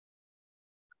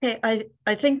Okay,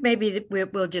 I think maybe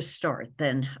we'll just start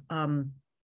then. I'm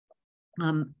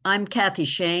Kathy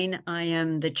Shane. I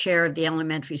am the chair of the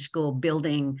Elementary School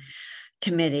Building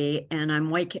Committee, and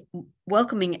I'm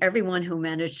welcoming everyone who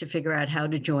managed to figure out how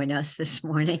to join us this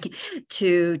morning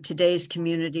to today's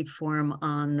community forum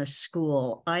on the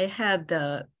school. I had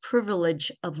the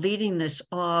privilege of leading this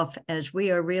off as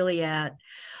we are really at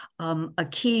a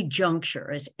key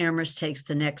juncture as Amherst takes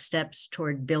the next steps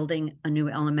toward building a new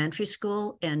elementary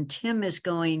school. And Tim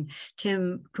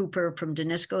Cooper from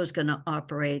Danisco is going to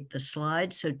operate the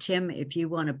slides. So Tim, if you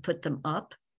want to put them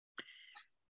up.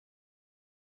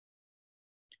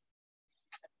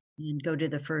 And go to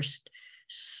the first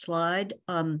slide.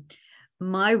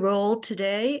 My role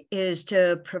today is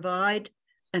to provide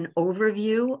an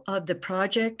overview of the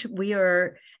project.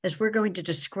 As we're going to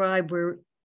describe, we're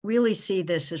really see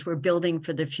this as we're building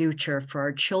for the future, for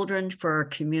our children, for our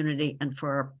community, and for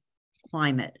our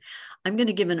climate. I'm going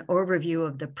to give an overview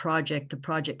of the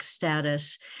project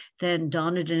status. Then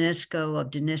Donna Danisco of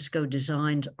Danisco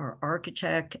Designs, our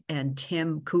architect, and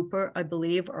Tim Cooper, I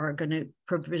believe, are going to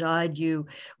provide you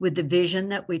with the vision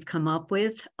that we've come up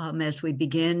with as we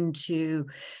begin to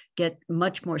get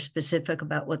much more specific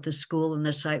about what the school and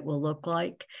the site will look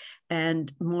like.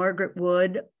 And Margaret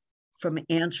Wood from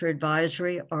Answer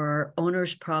Advisory, our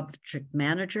owner's project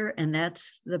manager, and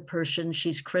that's the person,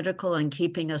 she's critical in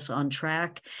keeping us on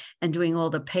track and doing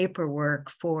all the paperwork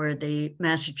for the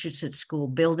Massachusetts School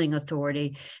Building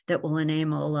Authority that will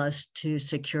enable us to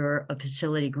secure a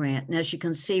facility grant. And as you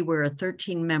can see, we're a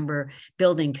 13-member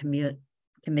building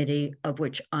committee, of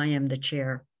which I am the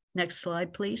chair. Next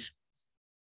slide, please.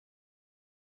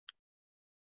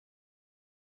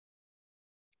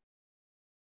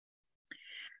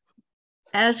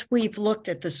 As we've looked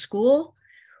at the school,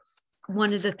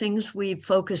 one of the things we've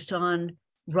focused on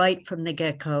right from the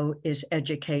get-go is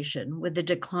education. With the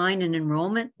decline in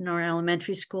enrollment in our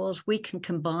elementary schools, we can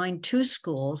combine two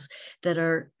schools that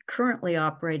are currently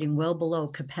operating well below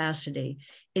capacity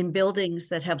in buildings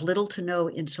that have little to no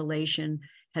insulation,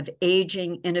 have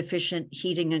aging, inefficient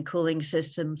heating and cooling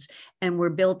systems, and were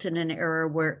built in an era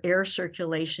where air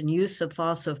circulation, use of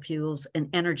fossil fuels, and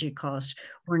energy costs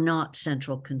were not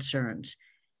central concerns.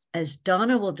 As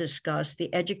Donna will discuss,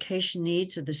 the education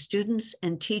needs of the students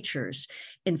and teachers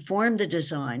inform the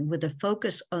design with a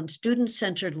focus on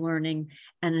student-centered learning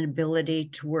and an ability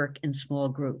to work in small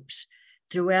groups.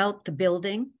 Throughout the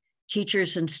building,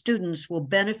 teachers and students will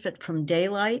benefit from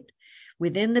daylight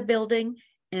within the building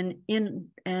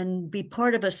and be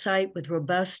part of a site with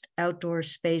robust outdoor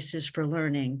spaces for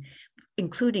learning,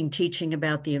 including teaching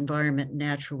about the environment and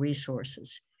natural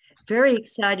resources. Very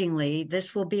excitingly,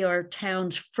 this will be our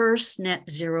town's first net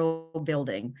zero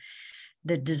building.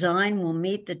 The design will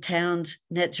meet the town's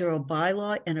net zero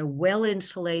bylaw in a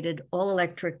well-insulated,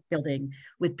 all-electric building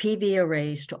with PV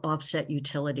arrays to offset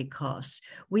utility costs.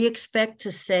 We expect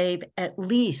to save at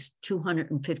least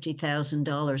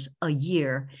 $250,000 a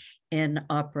year in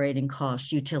operating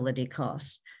costs, utility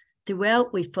costs.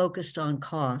 Throughout, we focused on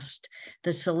cost.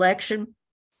 The selection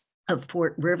of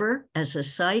Fort River as a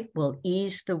site will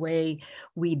ease the way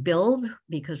we build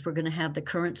because we're going to have the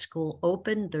current school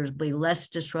open. There'll be less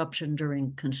disruption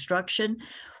during construction.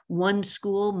 One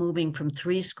school moving from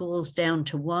 3 schools down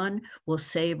to 1 will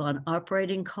save on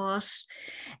operating costs.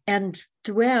 And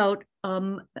throughout,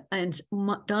 and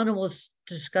Donna will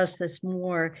discuss this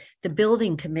more, the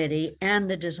building committee and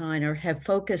the designer have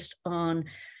focused on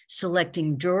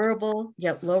selecting durable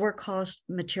yet lower cost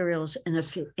materials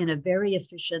in a very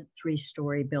efficient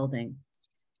 3-story building.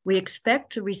 We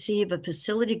expect to receive a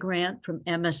facility grant from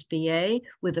MSBA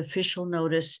with official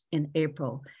notice in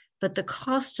April, but the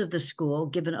cost of the school,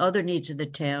 given other needs of the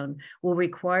town, will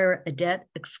require a debt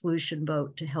exclusion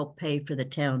vote to help pay for the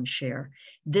town's share.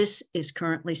 This is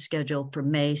currently scheduled for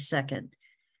May 2nd.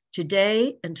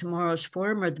 Today and tomorrow's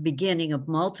forum are the beginning of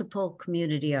multiple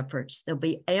community efforts. There'll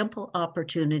be ample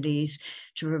opportunities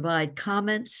to provide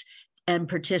comments and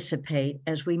participate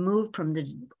as we move from the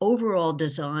overall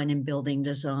design and building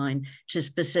design to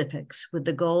specifics with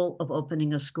the goal of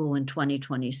opening a school in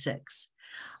 2026.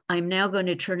 I'm now going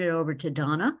to turn it over to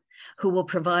Donna, who will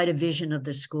provide a vision of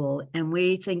the school. And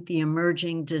we think the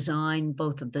emerging design,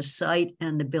 both of the site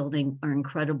and the building, are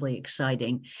incredibly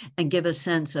exciting and give a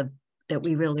sense of that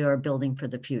we really are building for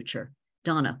the future.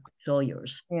 Donna, it's all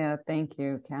yours. Yeah, thank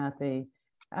you, Kathy.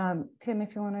 Tim,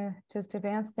 if you want to just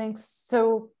advance, thanks.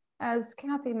 So as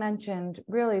Kathy mentioned,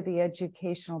 really the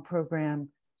educational program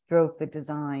drove the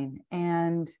design,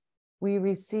 and we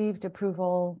received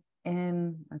approval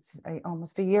in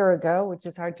almost a year ago, which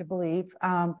is hard to believe,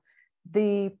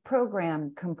 the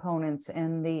program components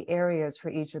and the areas for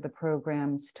each of the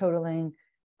programs totaling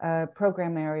a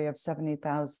program area of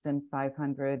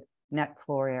 70,500 net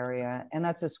floor area, and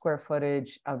that's a square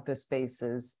footage of the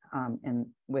spaces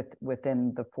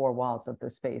within the four walls of the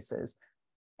spaces.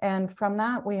 And from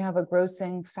that, we have a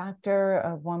grossing factor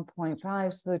of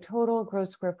 1.5. So the total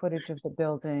gross square footage of the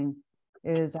building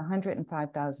is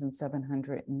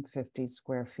 105,750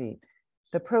 square feet.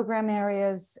 The program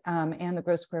areas and the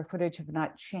gross square footage have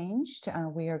not changed.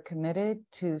 We are committed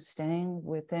to staying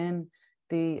within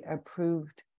the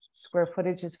approved square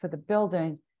footages for the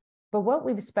building. But what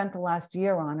we've spent the last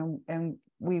year on, and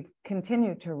we've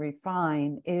continued to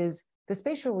refine, is the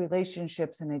spatial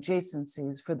relationships and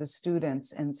adjacencies for the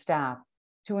students and staff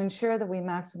to ensure that we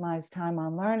maximize time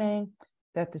on learning,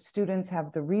 that the students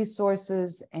have the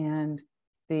resources and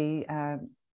the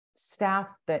staff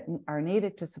that are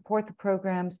needed to support the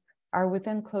programs are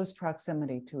within close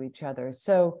proximity to each other.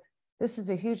 So this is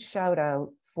a huge shout out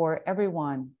for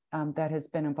everyone that has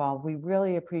been involved. We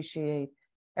really appreciate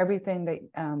everything that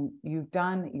you've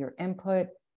done, your input,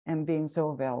 and being so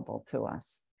available to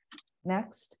us.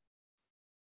 Next.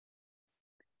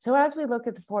 So as we look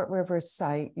at the Fort Rivers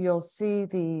site, you'll see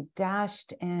the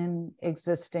dashed in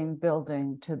existing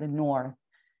building to the north.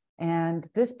 And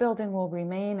this building will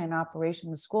remain in operation.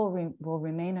 The school will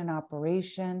remain in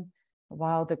operation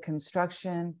while the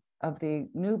construction of the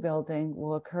new building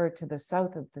will occur to the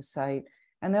south of the site.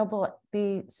 And there'll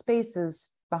be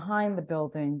spaces behind the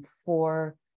building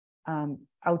for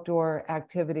outdoor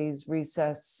activities,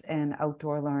 recess, and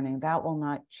outdoor learning. That will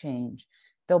not change.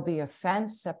 There'll be a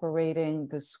fence separating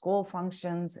the school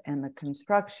functions and the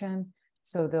construction.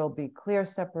 So there'll be clear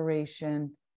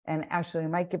separation. And actually, I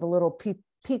might give a little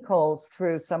peek holes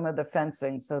through some of the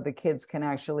fencing so the kids can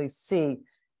actually see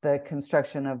the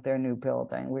construction of their new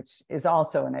building, which is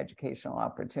also an educational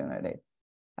opportunity.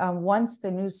 Once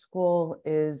the new school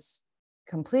is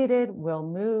completed, we'll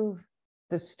move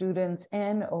the students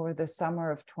in over the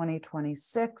summer of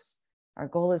 2026. Our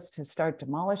goal is to start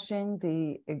demolishing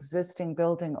the existing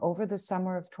building over the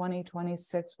summer of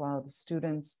 2026 while the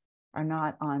students are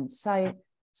not on site.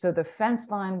 So the fence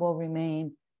line will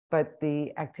remain, but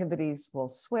the activities will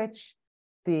switch.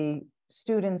 The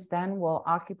students then will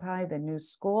occupy the new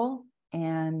school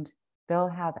and they'll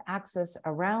have access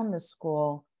around the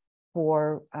school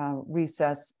for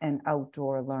recess and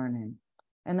outdoor learning.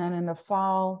 And then in the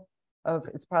fall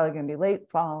it's probably going to be late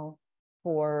fall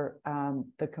for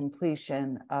the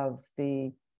completion of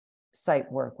the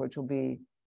site work, which will be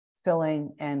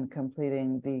filling and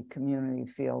completing the community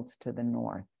fields to the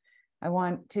north. I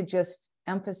want to just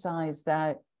emphasize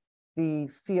that the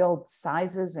field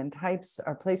sizes and types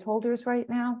are placeholders right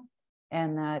now,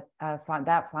 and that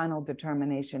that final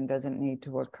determination doesn't need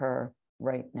to occur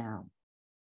right now.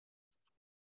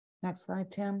 Next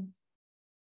slide, Tim.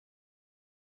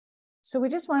 So we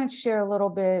just wanted to share a little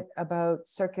bit about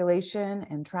circulation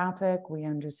and traffic. We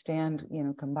understand,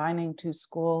 combining two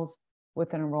schools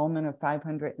with an enrollment of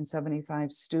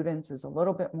 575 students is a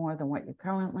little bit more than what you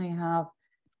currently have.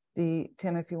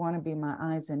 Tim, if you want to be my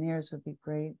eyes and ears would be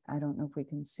great. I don't know if we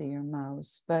can see your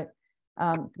mouse, but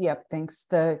yep, thanks.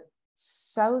 The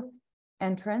south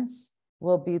entrance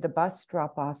will be the bus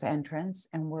drop-off entrance,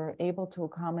 and we're able to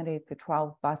accommodate the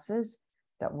 12 buses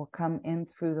that will come in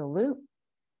through the loop.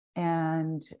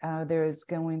 And there's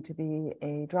going to be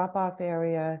a drop-off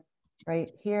area right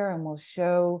here, and we'll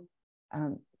show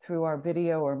through our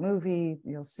video or movie,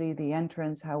 you'll see the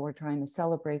entrance, how we're trying to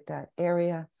celebrate that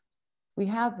area. We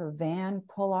have a van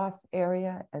pull-off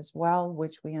area as well,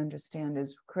 which we understand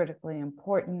is critically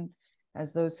important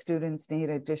as those students need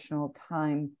additional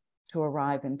time to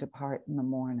arrive and depart in the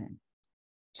morning.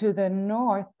 To the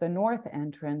north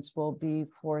entrance will be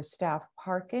for staff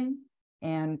parking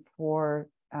and for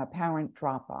parent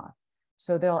drop-off.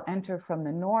 So they'll enter from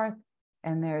the north,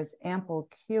 and there's ample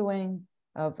queuing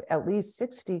of at least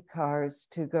 60 cars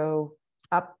to go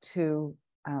up to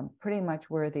pretty much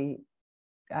where the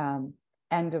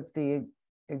end of the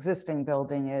existing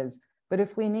building is. But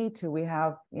if we need to, we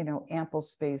have ample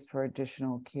space for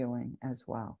additional queuing as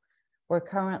well. We're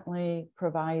currently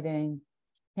providing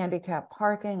handicap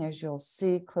parking, as you'll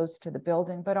see, close to the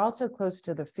building, but also close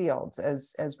to the fields,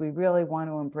 as we really want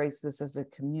to embrace this as a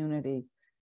community,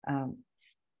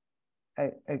 a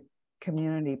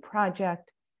community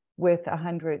project with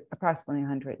approximately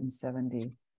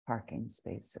 170 parking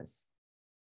spaces.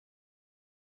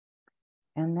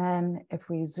 And then if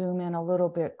we zoom in a little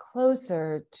bit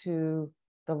closer to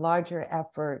the larger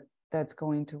effort that's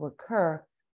going to occur,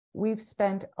 we've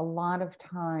spent a lot of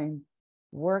time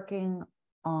working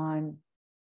on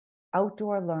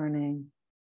outdoor learning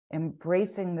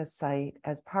embracing the site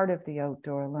as part of the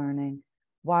outdoor learning,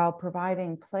 while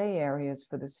providing play areas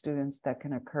for the students that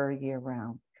can occur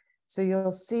year-round. So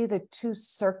you'll see the two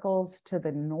circles to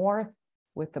the north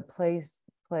with the play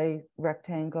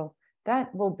rectangle.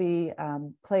 That will be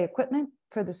play equipment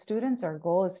for the students. Our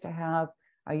goal is to have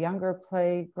a younger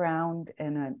playground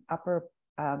and an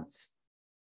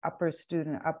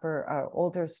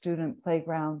older student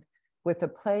playground with a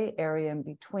play area in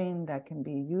between that can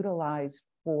be utilized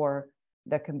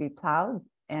that can be plowed,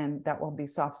 and that will be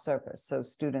soft surface. So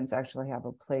students actually have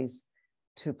a place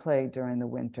to play during the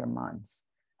winter months.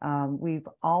 We've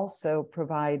also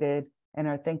provided and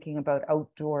are thinking about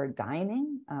outdoor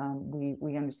dining.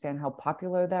 We understand how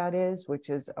popular that is, which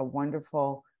is a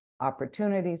wonderful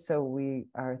opportunity. So we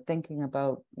are thinking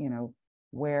about,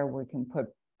 where we can put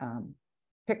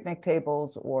picnic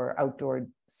tables or outdoor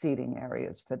seating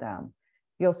areas for them.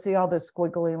 You'll see all the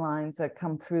squiggly lines that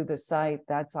come through the site.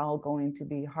 That's all going to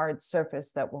be hard surface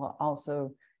that will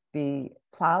also be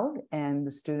plowed, and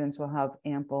the students will have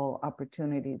ample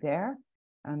opportunity there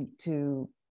to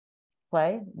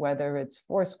play, whether it's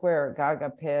Foursquare or Gaga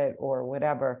Pit or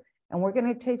whatever. And we're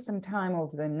going to take some time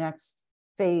over the next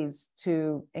phase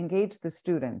to engage the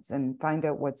students and find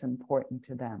out what's important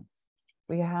to them.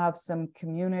 We have some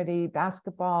community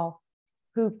basketball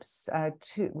hoops.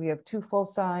 We have 2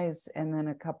 full-size and then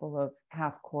a couple of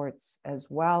half courts as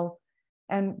well.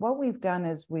 And what we've done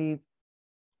is we've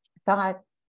thought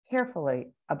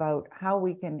carefully about how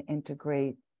we can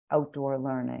integrate outdoor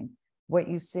learning. What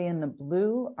you see in the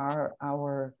blue are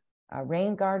our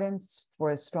rain gardens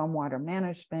for stormwater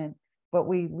management, but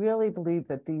we really believe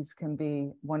that these can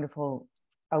be wonderful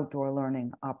outdoor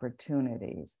learning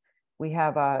opportunities. We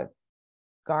have a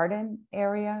garden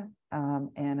area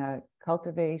and a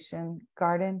cultivation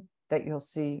garden that you'll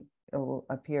see. It will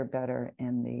appear better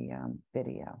in the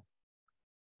video.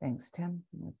 Thanks, Tim.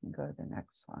 We can go to the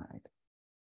next slide.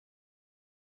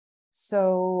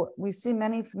 So we see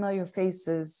many familiar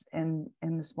faces in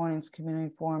this morning's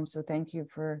community forum, so thank you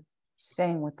for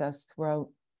staying with us throughout.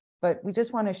 But we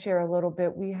just want to share a little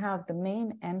bit. We have the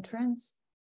main entrance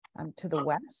to the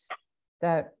west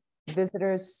that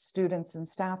visitors, students, and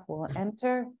staff will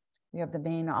enter. We have the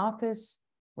main office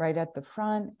right at the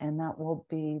front, and that will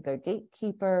be the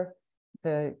gatekeeper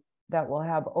that will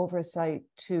have oversight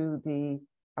to the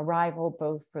arrival,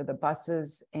 both for the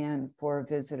buses and for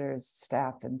visitors,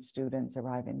 staff, and students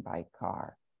arriving by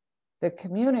car. The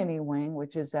community wing,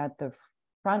 which is at the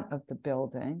front of the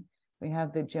building, we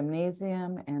have the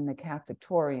gymnasium and the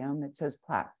cafetorium. It says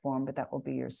platform, but that will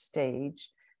be your stage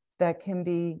that can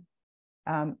be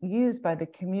used by the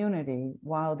community,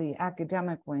 while the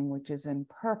academic wing, which is in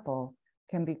purple,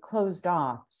 can be closed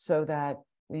off so that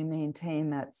we maintain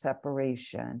that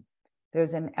separation.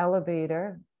 There's an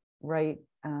elevator right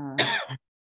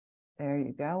there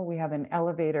you go. We have an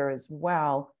elevator as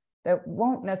well that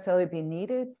won't necessarily be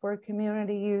needed for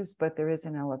community use, but there is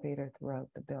an elevator throughout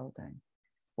the building.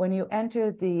 When you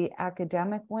enter the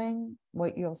academic wing,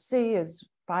 what you'll see is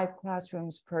 5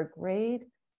 classrooms per grade.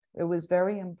 It was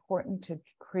very important to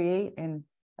create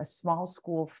a small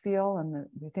school feel, and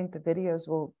we think the videos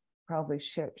will probably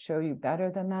show you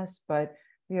better than this, but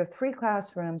we have 3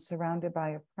 classrooms surrounded by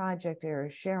a project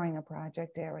area, sharing a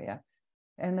project area.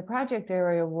 And the project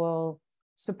area will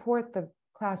support the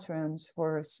classrooms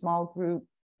for small group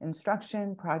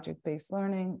instruction, project-based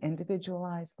learning,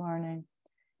 individualized learning.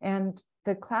 And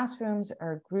the classrooms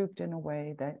are grouped in a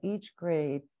way that each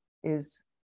grade is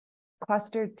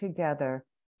clustered together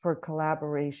for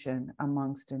collaboration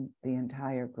amongst the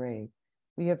entire grade.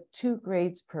 We have 2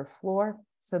 grades per floor,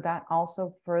 so that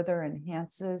also further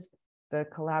enhances the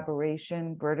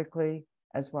collaboration vertically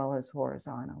as well as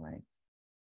horizontally.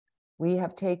 We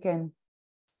have taken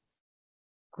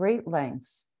great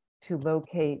lengths to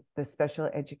locate the special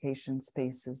education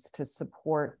spaces to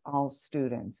support all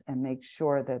students and make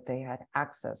sure that they had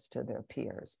access to their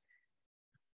peers.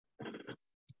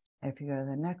 If you go to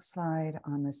the next slide,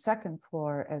 on the 2nd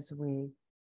floor, as we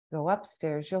go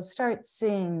upstairs, you'll start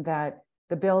seeing that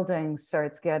the building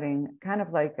starts getting kind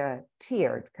of like a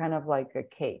tiered, kind of like a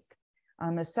cake.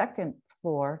 On the 2nd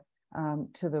floor,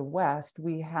 to the west,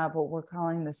 we have what we're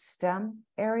calling the STEM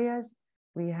areas.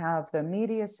 We have the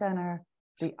media center,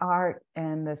 the art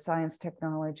and the science,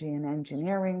 technology, and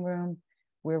engineering room.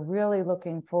 We're really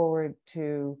looking forward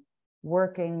to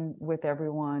working with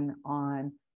everyone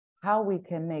on how we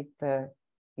can make the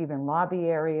even lobby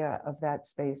area of that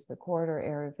space, the corridor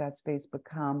area of that space,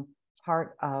 become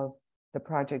part of the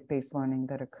project-based learning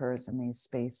that occurs in these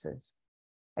spaces.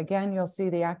 Again, you'll see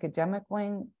the academic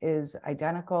wing is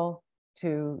identical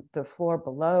to the floor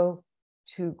below,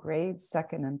 two grades,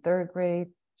 second and third grade,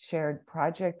 shared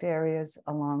project areas,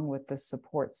 along with the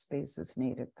support spaces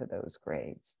needed for those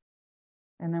grades.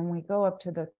 And then we go up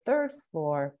to the third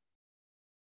floor.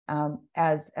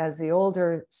 As the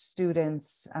older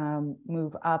students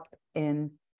move up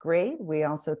in grade, we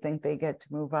also think they get to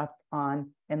move up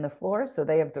in the floor. So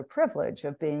they have the privilege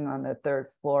of being on the third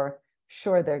floor.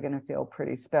 Sure, they're going to feel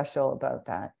pretty special about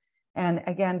that. And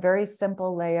again, very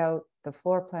simple layout. The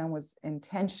floor plan was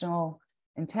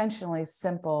intentionally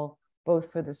simple,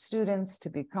 both for the students to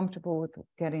be comfortable with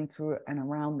getting through and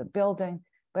around the building,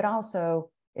 but also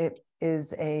it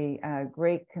is a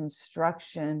great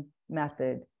construction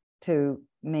method to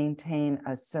maintain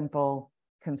a simple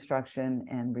construction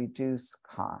and reduce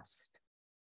cost.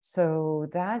 So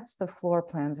that's the floor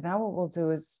plans. Now what we'll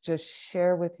do is just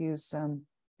share with you some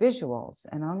visuals,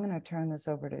 and I'm going to turn this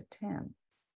over to Tim.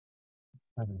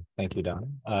 Thank you,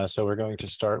 Donna. So we're going to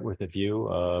start with a view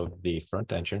of the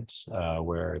front entrance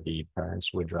where the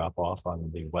parents would drop off on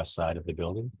the west side of the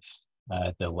building.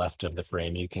 At the left of the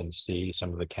frame, you can see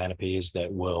some of the canopies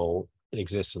that will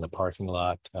exist in the parking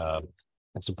lot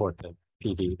and support the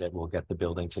PD that will get the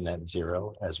building to net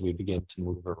zero. As we begin to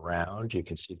move around, you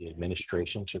can see the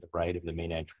administration to the right of the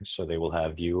main entrance. So they will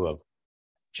have view of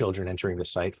children entering the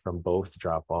site from both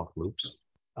drop-off loops.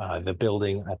 The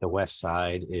building at the west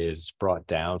side is brought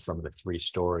down from the 3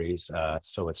 stories,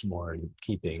 so it's more in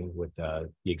keeping with the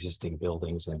existing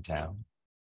buildings in town.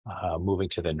 Moving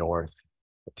to the north,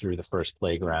 through the first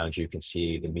playground, you can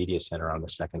see the media center on the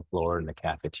 2nd floor and the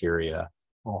cafeteria,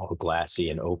 all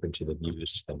glassy and open to the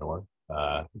views to the north.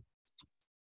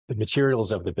 The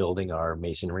materials of the building are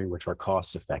masonry, which are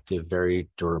cost effective, very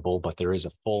durable, but there is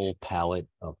a full palette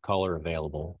of color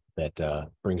available that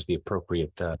brings the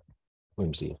appropriate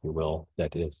whimsy, if you will,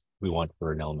 that is we want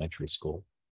for an elementary school.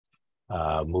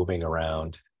 Moving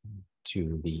around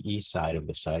to the east side of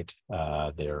the site,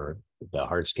 there are the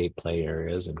hardscape play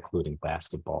areas, including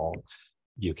basketball.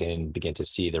 You can begin to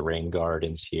see the rain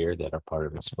gardens here that are part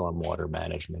of the stormwater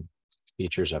management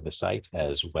features of the site,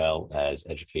 as well as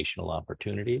educational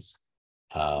opportunities.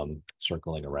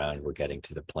 Circling around, we're getting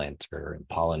to the planter and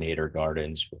pollinator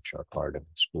gardens, which are part of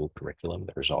the school curriculum.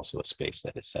 There's also a space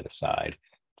that is set aside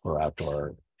for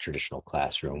outdoor traditional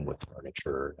classroom with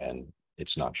furniture, and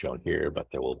it's not shown here, but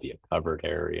there will be a covered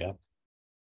area.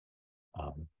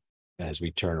 As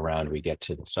we turn around, we get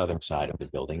to the southern side of the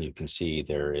building. You can see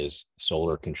there is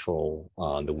solar control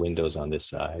on the windows on this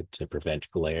side to prevent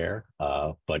glare,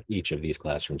 but each of these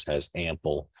classrooms has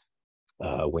ample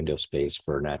window space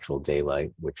for natural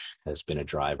daylight, which has been a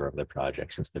driver of the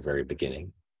project since the very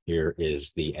beginning. Here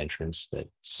is the entrance that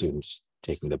students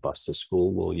taking the bus to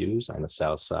school will use on the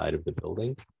south side of the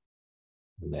building.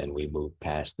 And then we move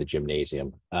past the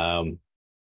gymnasium.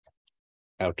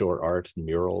 Outdoor art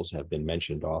murals have been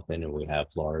mentioned often, and we have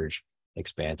large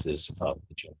expanses of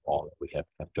the gym wall that we have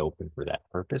kept open for that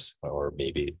purpose, or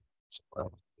maybe somewhere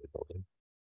else in the building.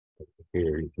 But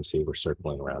here you can see we're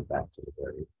circling around back to the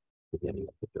very beginning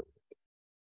of the building.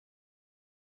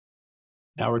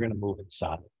 Now we're going to move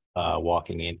inside.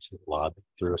 Walking into the lobby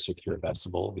through a secure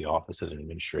vestibule, the office of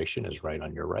administration is right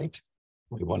on your right.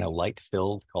 We want a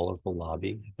light-filled, colorful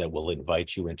lobby that will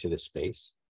invite you into the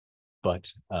space,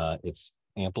 but it's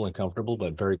ample and comfortable,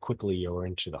 but very quickly you're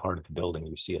into the heart of the building.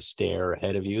 You see a stair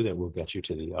ahead of you that will get you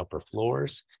to the upper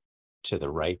floors. To the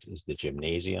right is the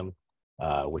gymnasium,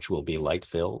 which will be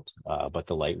light-filled, but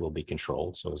the light will be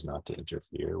controlled so as not to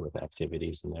interfere with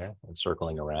activities in there. And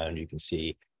circling around, you can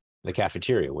see the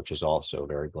cafeteria, which is also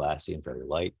very glassy and very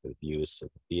light, with views to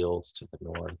the fields to the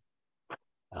north,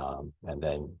 and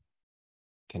then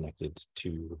connected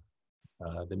to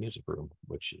the music room,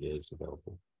 which is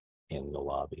available in the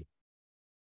lobby.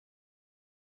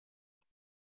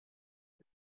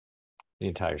 The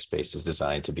entire space is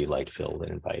designed to be light-filled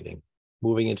and inviting.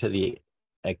 Moving into the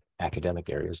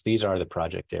academic areas, these are the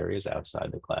project areas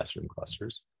outside the classroom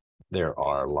clusters. There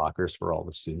are lockers for all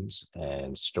the students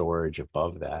and storage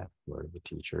above that for the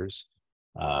teachers.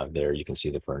 There you can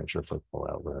see the furniture for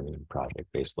pull-out learning and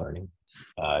project-based learning.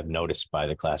 Noticed by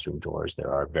the classroom doors,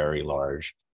 there are very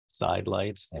large side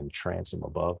lights and transom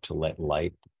above to let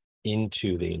light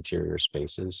into the interior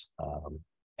spaces,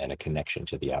 and a connection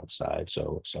to the outside,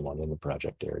 so someone in the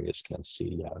project areas can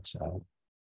see the outside.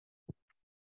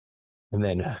 And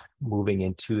then moving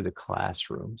into the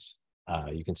classrooms,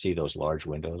 you can see those large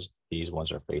windows. These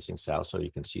ones are facing south, so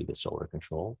you can see the solar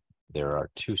control. There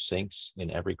are 2 sinks in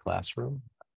every classroom,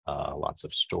 lots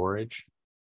of storage.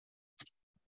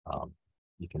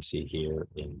 You can see here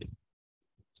in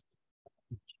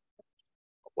the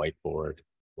whiteboard,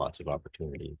 lots of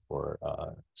opportunity for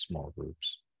small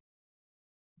groups.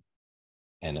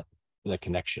 and the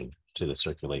connection to the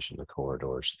circulation, the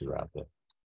corridors throughout the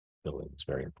building is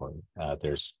very important.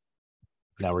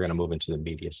 Now we're going to move into the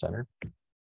media center.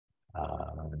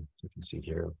 You can see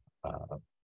here,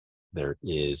 there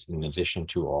is, in addition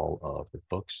to all of the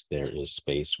books, there is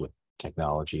space with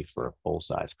technology for a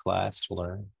full-size class to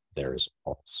learn. There's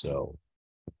also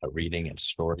a reading and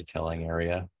storytelling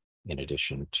area, in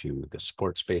addition to the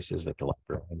support spaces that the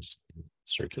librarians,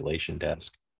 circulation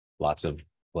desk, lots of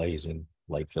blazing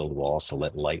light-filled walls to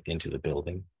let light into the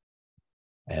building.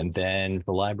 And then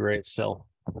the library itself,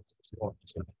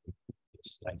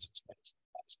 it's nice to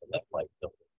let light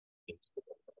fill into the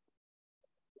building.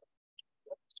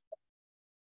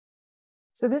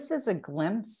 So this is a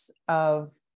glimpse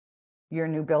of your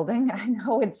new building. I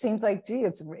know it seems like, gee,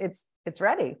 it's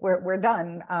ready. We're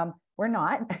done. We're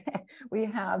not. We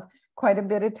have quite a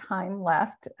bit of time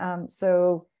left. But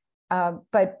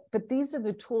these are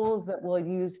the tools that we'll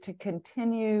use to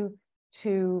continue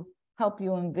to help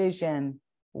you envision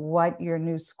what your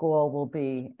new school will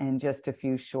be in just a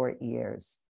few short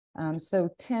years. So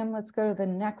Tim, let's go to the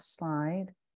next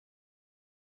slide.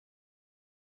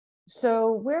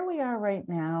 So where we are right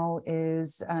now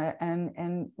is,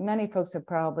 and many folks have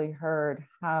probably heard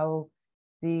how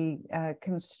the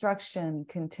construction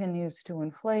continues to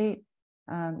inflate.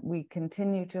 We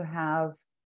continue to have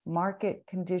market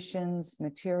conditions,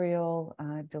 material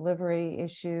delivery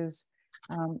issues,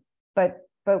 but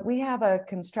we have a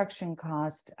construction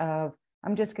cost of,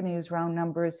 I'm just going to use round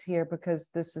numbers here because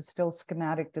this is still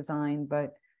schematic design,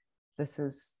 but this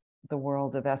is the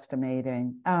world of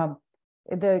estimating.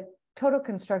 The total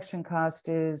construction cost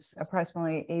is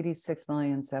approximately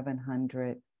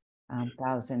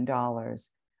 $86,700,000.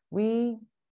 We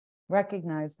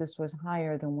recognize this was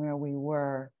higher than where we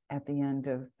were at the end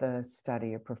of the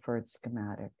study of preferred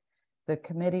schematic. The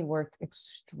committee worked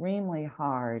extremely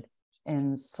hard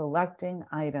in selecting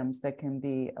items that can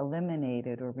be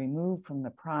eliminated or removed from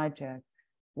the project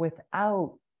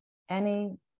without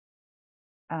any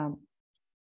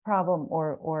problem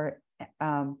or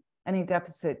any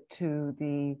deficit to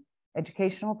the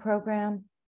educational program,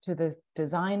 to the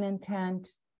design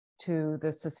intent, to the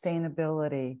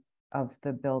sustainability of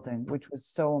the building, which was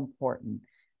so important.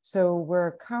 So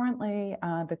we're currently,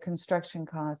 the construction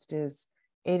cost is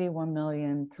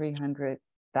 $81,300,000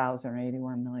 or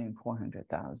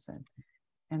 $81,400,000.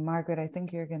 And Margaret, I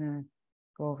think you're gonna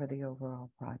go over the overall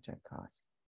project cost.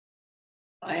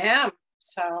 I am.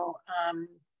 So,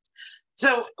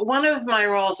 so one of my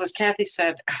roles, as Kathy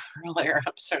said earlier,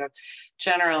 I'm sort of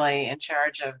generally in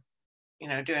charge of,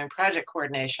 doing project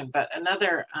coordination, but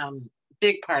another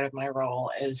big part of my role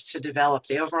is to develop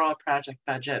the overall project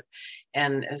budget.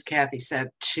 And as Kathy said,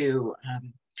 to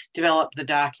develop the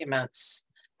documents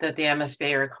that the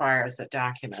MSBA requires that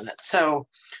document it. So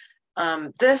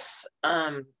this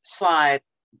slide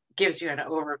gives you an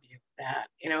overview of that.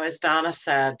 As Donna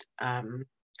said,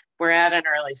 we're at an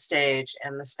early stage,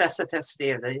 and the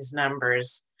specificity of these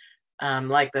numbers,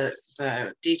 like the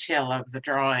detail of the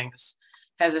drawings,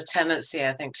 has a tendency,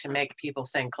 I think, to make people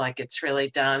think like it's really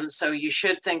done. So you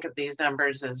should think of these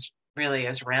numbers as really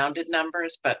as rounded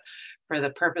numbers, but for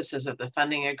the purposes of the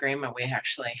funding agreement, we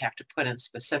actually have to put in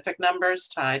specific numbers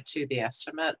tied to the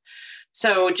estimate.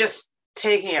 So just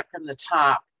taking it from the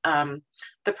top,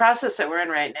 the process that we're in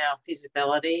right now,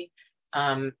 feasibility,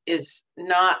 is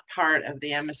not part of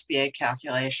the MSBA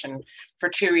calculation for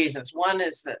two reasons. One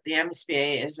is that the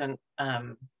MSBA isn't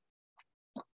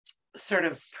sort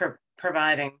of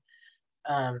providing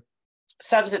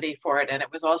subsidy for it, and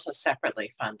it was also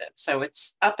separately funded. So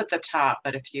it's up at the top,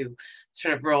 but if you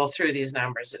sort of roll through these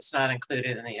numbers, it's not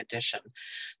included in the addition.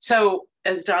 So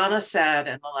as Donna said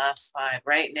in the last slide,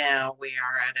 right now we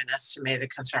are at an estimated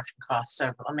construction cost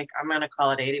of, I'm going to call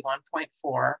it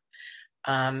 81.4.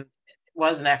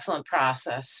 Was an excellent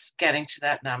process getting to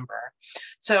that number.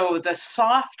 So the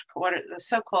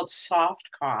so-called soft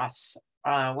costs,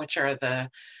 which are the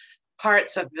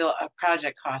parts of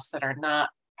project costs that are not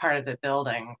part of the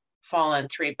building, fall in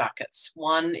three buckets.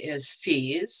 One is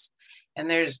fees, and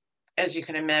there's, as you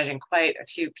can imagine, quite a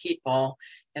few people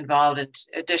involved in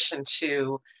addition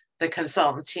to the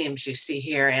consultant teams you see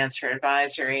here, Answer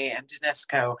Advisory and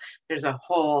UNESCO. There's a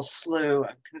whole slew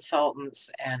of consultants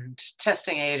and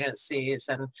testing agencies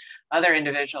and other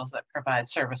individuals that provide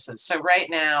services. So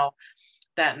right now,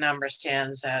 that number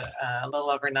stands at a little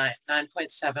over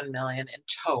 9.7 million in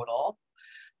total.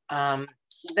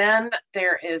 Then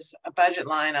there is a budget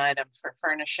line item for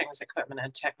furnishings, equipment,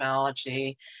 and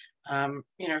technology.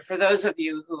 For those of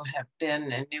you who have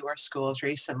been in newer schools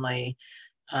recently,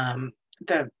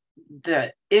 the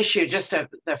the issue just of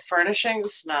the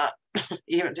furnishings, not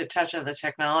even to touch on the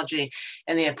technology,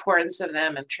 and the importance of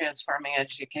them in transforming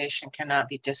education cannot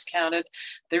be discounted.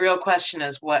 The real question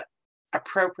is, what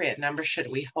appropriate number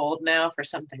should we hold now for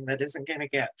something that isn't going to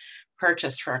get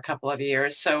purchased for a couple of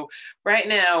years? So right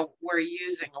now we're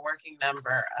using a working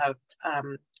number of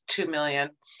 2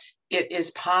 million. It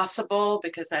is possible,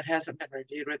 because that hasn't been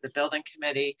reviewed with the building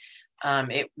committee,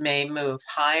 it may move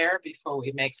higher before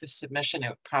we make the submission.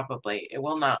 It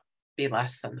will not be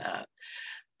less than that.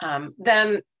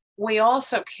 Then we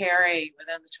also carry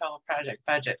within the total project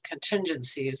budget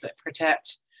contingencies that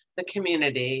protect the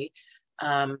community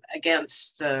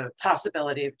against the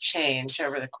possibility of change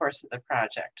over the course of the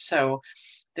project. So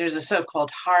there's a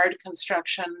so-called hard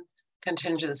construction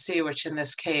contingency, which in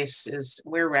this case is,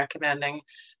 we're recommending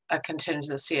a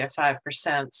contingency of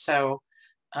 5%. So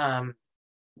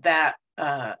that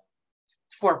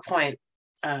 4.4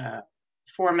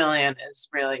 million is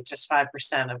really just 5%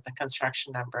 of the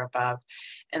construction number above.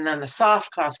 And then the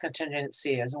soft cost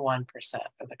contingency is 1%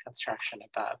 of the construction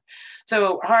above.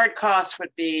 So hard cost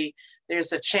would be,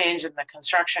 there's a change in the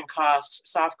construction cost.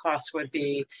 Soft costs would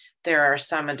be, there are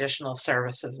some additional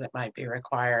services that might be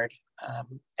required.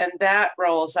 And that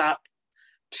rolls up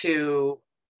to,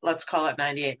 let's call it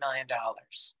 $98 million.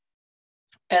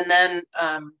 And then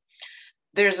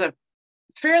there's a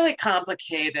fairly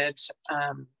complicated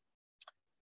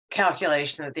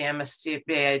calculation that the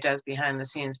MSBA does behind the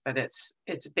scenes, but it's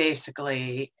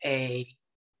basically it's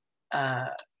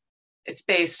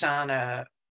based on a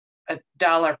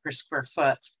dollar per square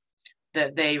foot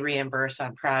that they reimburse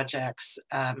on projects,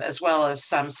 as well as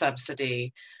some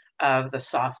subsidy of the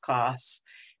soft costs.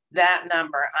 That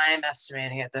number I'm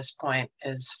estimating at this point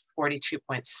is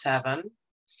 42.7,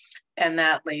 and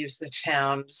that leaves the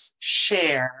town's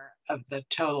share of the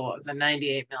total of the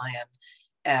 98 million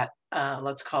at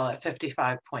let's call it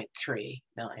 55.3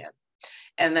 million.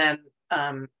 And then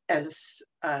as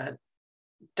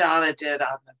Donna did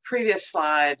on the previous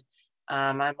slide,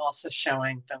 I'm also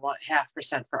showing the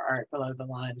 0.5% for art below the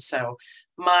line. So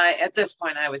at this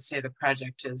point, I would say the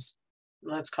project is,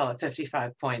 let's call it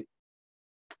 55.5,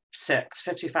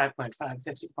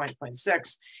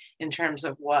 50.6 in terms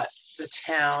of what the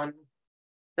town,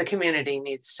 the community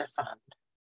needs to fund.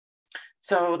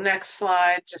 So next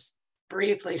slide just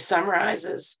briefly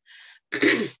summarizes,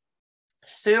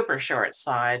 super short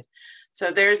slide. So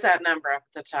there's that number up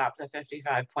at the top, the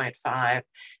 55.5.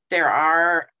 There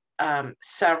are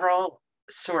several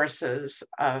sources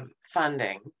of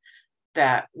funding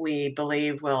that we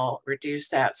believe will reduce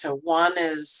that. So one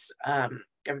is a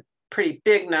pretty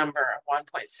big number of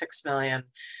 1.6 million,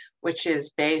 which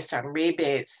is based on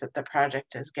rebates that the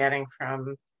project is getting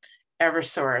from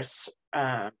Eversource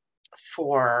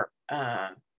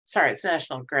sorry, it's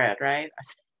National Grid, right?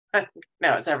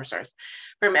 No, it's Eversource.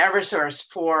 From Eversource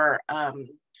for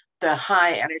the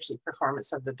high energy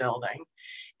performance of the building.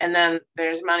 And then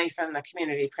there's money from the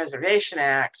Community Preservation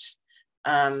Act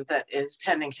that is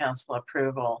pending council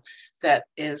approval that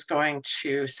is going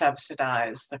to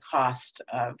subsidize the cost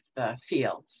of the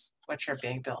fields, which are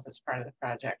being built as part of the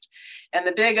project. And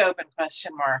the big open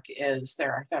question mark is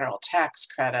there are federal tax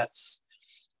credits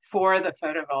for the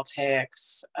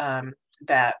photovoltaics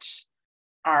that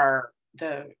are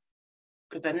the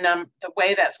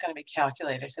way that's going to be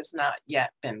calculated has not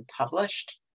yet been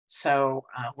published. So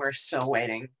we're still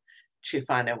waiting to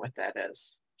find out what that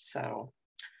is. So,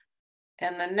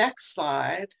 and the next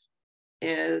slide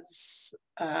is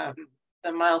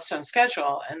the milestone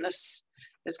schedule. And this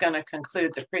is going to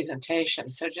conclude the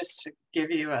presentation. So just to give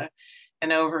you an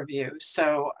overview.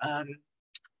 So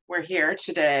we're here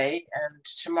today and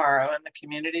tomorrow in the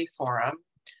community forum.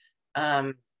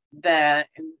 That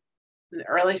in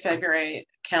early February,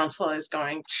 council is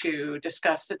going to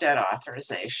discuss the debt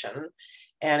authorization,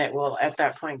 and it will at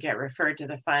that point get referred to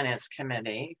the finance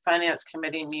committee. Finance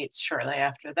committee meets shortly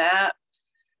after that.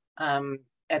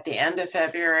 At the end of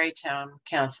February, town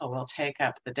council will take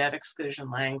up the debt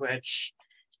exclusion language,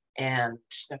 and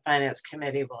the finance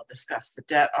committee will discuss the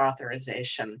debt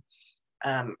authorization.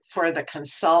 For the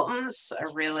consultants, a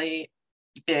really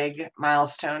big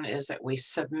milestone is that we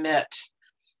submit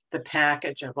the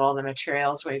package of all the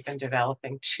materials we've been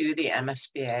developing to the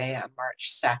MSBA on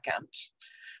March 2nd.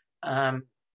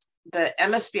 The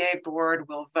MSBA board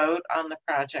will vote on the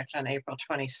project on April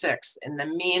 26th. In the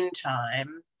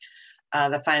meantime,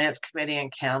 the finance committee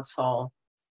and council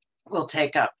will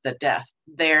take up the debt,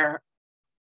 their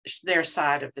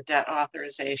side of the debt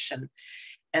authorization.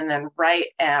 And then right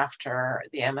after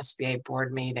the MSBA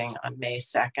board meeting on May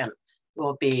 2nd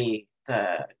will be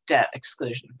the debt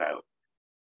exclusion vote.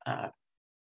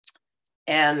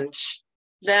 And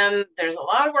then there's a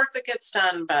lot of work that gets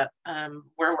done, but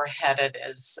where we're headed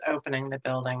is opening the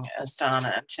building, as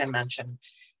Donna and Tim mentioned,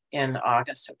 in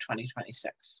August of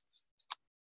 2026.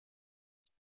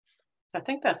 I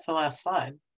think that's the last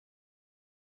slide.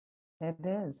 It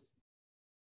is.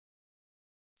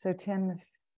 So Tim,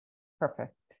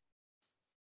 perfect.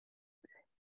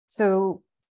 So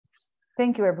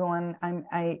thank you, everyone.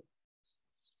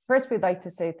 First, we'd like to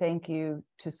say thank you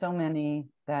to so many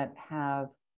that have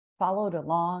followed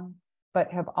along,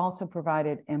 but have also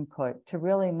provided input to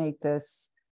really make this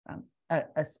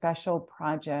a special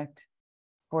project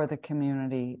for the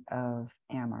community of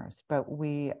Amherst. But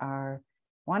we are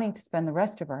wanting to spend the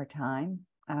rest of our time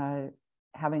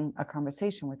having a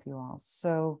conversation with you all.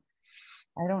 So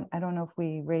I don't know if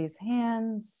we raise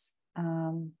hands.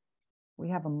 We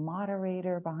have a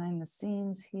moderator behind the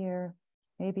scenes here.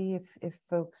 Maybe if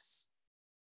folks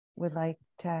would like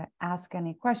to ask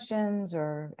any questions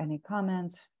or any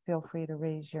comments, feel free to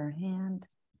raise your hand.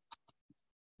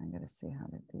 I'm going to see how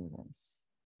to do this.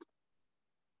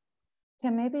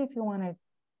 Tim, maybe if you want to,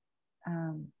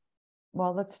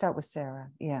 well, let's start with Sarah.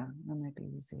 Yeah, that might be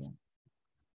easier.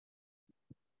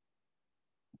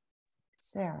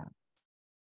 Sarah,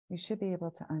 you should be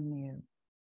able to unmute.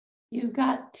 You've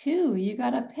got two. You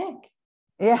got to pick.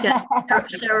 Yeah.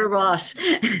 Sarah Ross.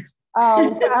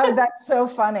 Oh, that's so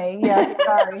funny. Yes,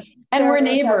 sorry. And Sarah we're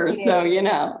neighbors, so you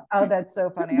know. Oh, that's so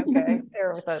funny. Okay,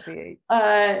 Sarah without the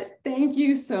H. Thank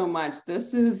you so much.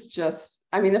 This is just,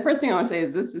 I mean, the first thing I want to say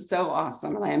is this is so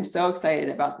awesome, and I am so excited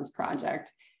about this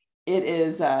project. It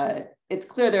is, it's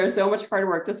clear there's so much hard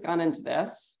work that's gone into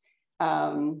this.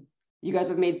 You guys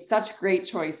have made such great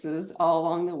choices all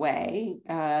along the way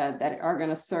that are going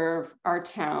to serve our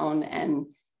town and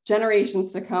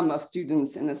generations to come of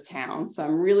students in this town. So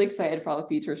I'm really excited for all the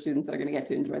future students that are going to get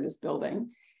to enjoy this building.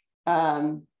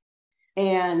 And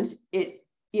it,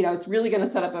 you know, it's really going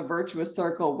to set up a virtuous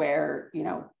circle where, you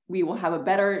know, we will have a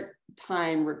better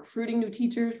time recruiting new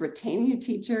teachers, retaining new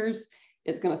teachers.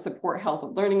 It's going to support health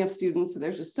and learning of students. So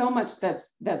there's just so much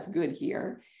that's good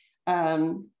here.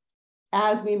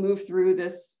 As we move through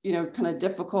this, you know, kind of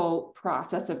difficult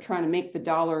process of trying to make the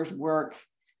dollars work,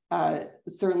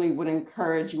 certainly would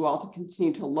encourage you all to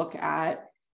continue to look at,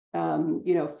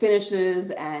 you know, finishes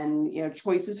and, you know,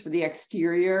 choices for the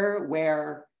exterior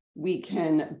where we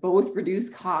can both reduce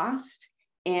cost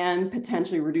and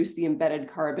potentially reduce the embedded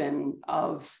carbon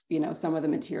of, you know, some of the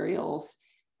materials.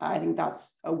 I think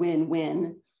that's a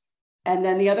win-win. And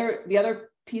then the other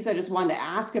piece I just wanted to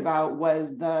ask about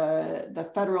was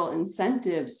the federal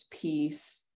incentives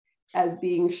piece as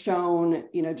being shown,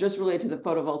 you know, just related to the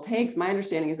photovoltaics. My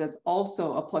understanding is that's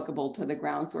also applicable to the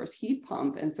ground source heat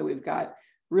pump. And so we've got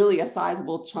really a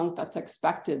sizable chunk that's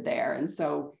expected there. And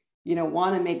so, you know,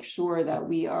 want to make sure that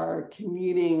we are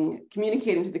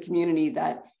communicating to the community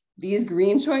that these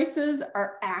green choices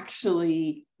are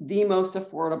actually the most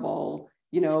affordable,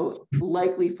 you know,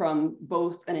 likely from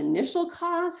both an initial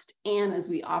cost and as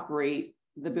we operate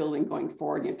the building going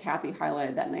forward. You know, Kathy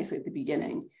highlighted that nicely at the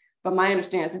beginning. But my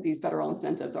understanding is that these federal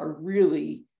incentives are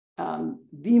really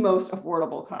the most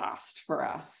affordable cost for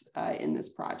us in this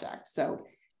project. So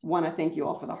want to thank you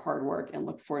all for the hard work and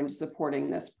look forward to supporting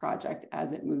this project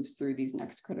as it moves through these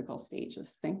next critical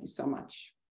stages. Thank you so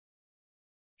much.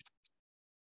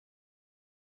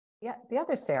 Yeah, the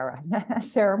other Sarah,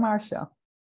 Sarah Marshall.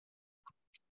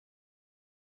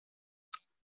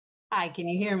 Hi, can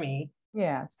you hear me?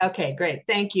 Yes. Okay, great.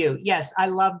 Thank you. Yes, I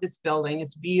love this building.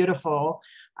 It's beautiful.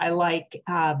 I like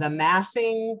the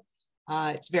massing.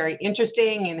 It's very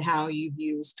interesting in how you've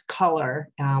used color.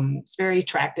 It's very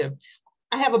attractive.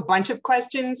 I have a bunch of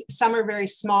questions. Some are very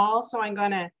small, so I'm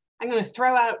gonna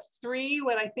throw out three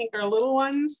what I think are little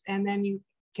ones, and then you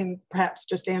can perhaps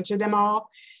just answer them all.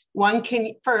 One, can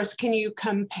you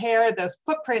compare the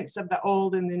footprints of the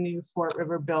old and the new Fort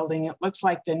River building? It looks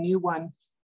like the new one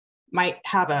might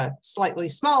have a slightly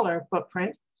smaller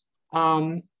footprint.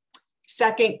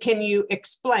 Second, can you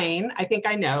explain, I think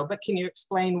I know, but can you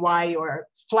explain why you're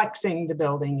flexing the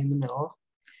building in the middle?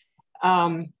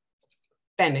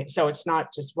 Bending, so it's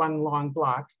not just one long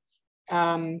block.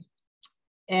 And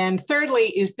thirdly,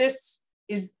 is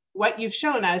what you've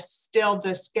shown us still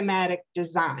the schematic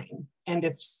design? And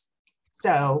if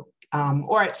so,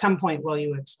 or at some point, will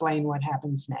you explain what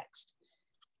happens next?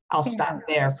 I'll stop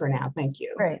there for now. Thank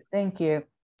you. Great, thank you.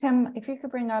 Tim, if you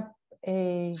could bring up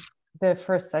the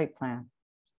first site plan.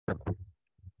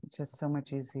 It's just so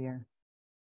much easier.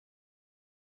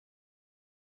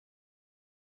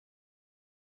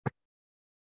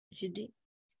 CD.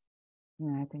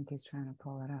 Yeah, I think he's trying to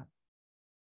pull it up.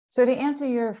 So to answer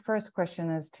your first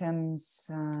question, as Tim's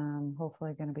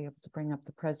hopefully going to be able to bring up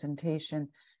the presentation,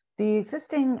 the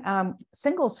existing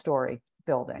single-story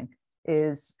building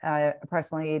is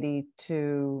approximately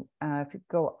 82, if you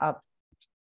go up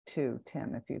to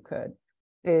Tim, if you could,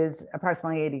 is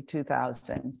approximately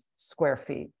 82,000 square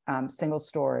feet, single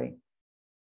story.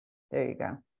 There you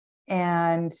go.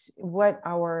 And what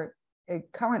our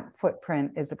current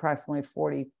footprint is approximately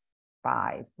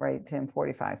 45, right, Tim,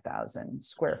 45,000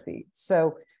 square feet.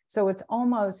 So it's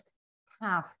almost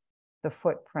half the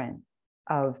footprint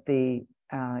of the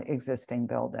existing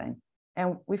building.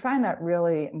 And we find that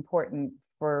really important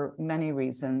for many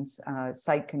reasons,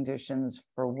 site conditions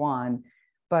for one,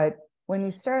 but when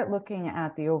you start looking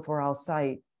at the overall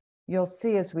site, you'll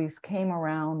see as we came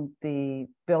around the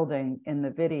building in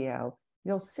the video,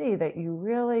 you'll see that you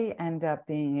really end up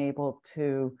being able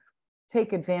to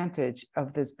take advantage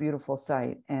of this beautiful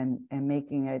site and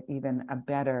making it even a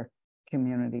better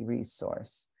community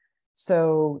resource.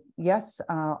 So yes,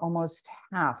 almost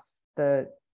half the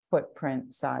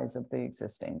footprint size of the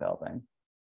existing building.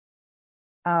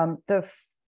 The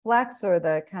flex, or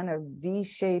the kind of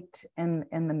V-shaped in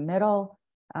the middle,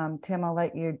 Tim, I'll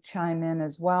let you chime in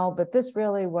as well, but this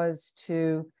really was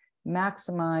to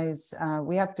maximize,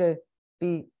 we have to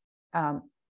be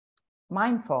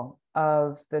mindful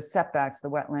of the setbacks, the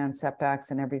wetland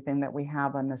setbacks and everything that we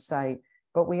have on the site,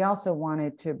 but we also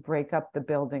wanted to break up the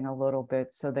building a little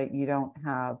bit so that you don't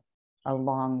have a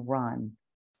long run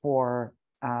for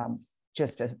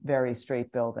just a very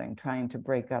straight building, trying to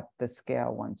break up the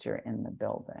scale once you're in the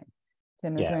building.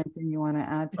 Tim, is there anything you want to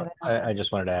add to that? I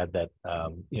just wanted to add that,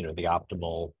 you know, the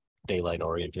optimal daylight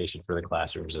orientation for the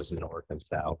classrooms is north and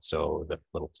south. So the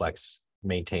little flex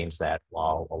maintains that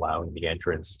while allowing the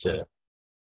entrance to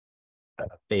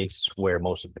face where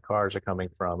most of the cars are coming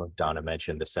from. Donna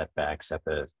mentioned the setbacks at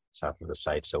the south of the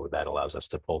site, so that allows us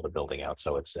to pull the building out.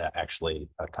 So it's actually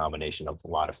a combination of a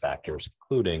lot of factors,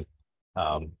 including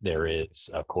there is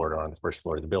a corridor on the first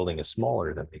floor of the building is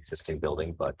smaller than the existing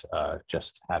building, but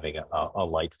just having a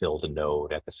light-filled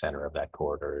node at the center of that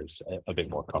corridor is a bit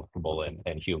more comfortable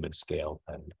and human scale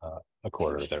than a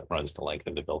corridor that runs the length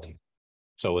of the building.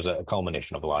 So it was a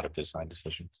culmination of a lot of design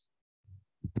decisions.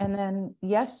 And then,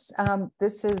 yes,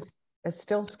 this is a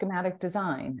still schematic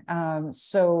design.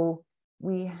 So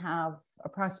we have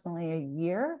approximately a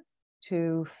year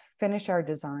to finish our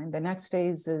design. The next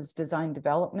phase is design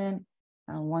development.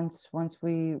 Once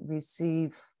we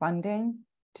receive funding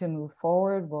to move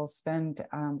forward, we'll spend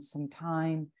some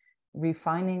time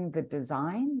refining the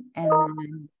design, and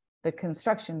then the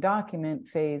construction document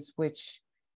phase, which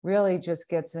really just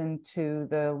gets into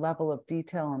the level of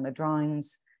detail on the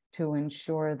drawings to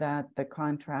ensure that the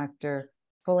contractor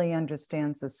fully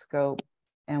understands the scope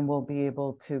and will be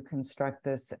able to construct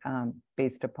this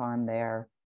based upon their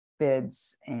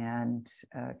bids and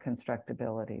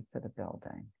constructability for the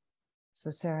building. So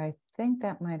Sarah, I think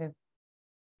that might have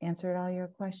answered all your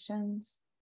questions.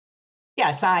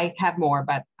 Yes, I have more,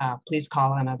 but please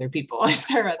call on other people if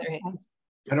there are other hands.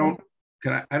 I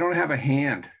don't have a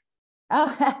hand.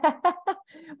 Oh,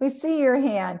 we see your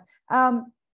hand.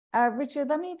 Richard,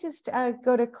 let me just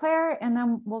go to Claire and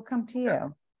then we'll come to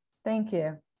you. Thank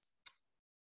you.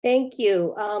 Thank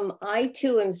you. I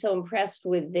too am so impressed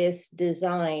with this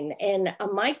design, and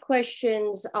my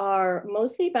questions are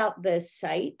mostly about the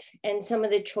site and some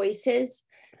of the choices.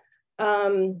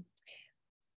 One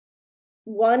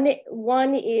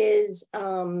is,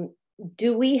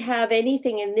 do we have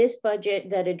anything in this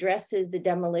budget that addresses the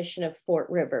demolition of Fort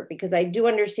River? Because I do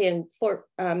understand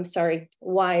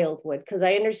Wildwood, because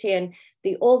I understand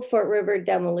the old Fort River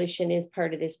demolition is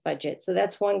part of this budget. So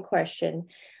that's one question.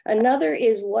 Another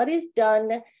is, what is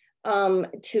done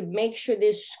to make sure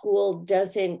this school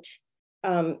doesn't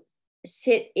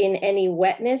sit in any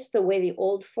wetness the way the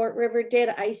old Fort River did?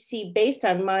 I see, based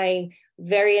on my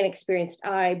very inexperienced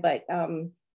eye, but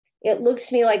it looks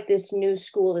to me like this new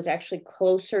school is actually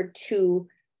closer to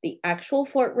the actual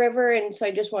Fort River. And so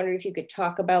I just wondered if you could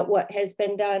talk about what has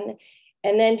been done.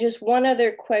 And then just one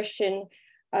other question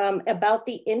about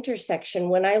the intersection.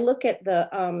 When I look at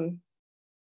the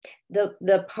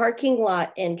parking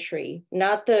lot entry,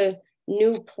 not the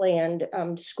new planned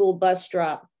school bus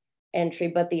drop entry,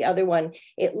 but the other one,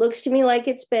 it looks to me like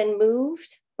it's been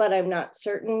moved, but I'm not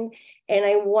certain. And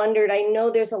I wondered, I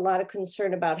know there's a lot of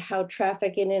concern about how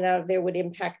traffic in and out of there would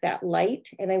impact that light.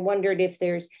 And I wondered if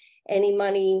there's any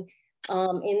money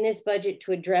in this budget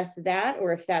to address that,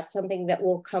 or if that's something that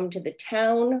will come to the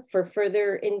town for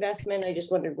further investment. I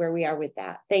just wondered where we are with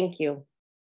that. Thank you.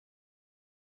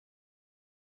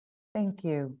 Thank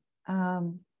you.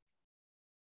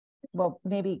 well,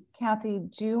 maybe Kathy,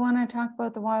 do you want to talk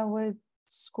about the Wildwood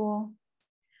School?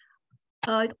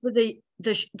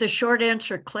 The short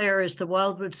answer, Claire, is the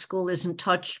Wildwood School isn't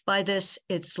touched by this.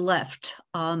 It's left.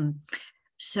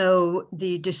 So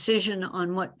the decision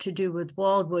on what to do with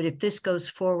Wildwood, if this goes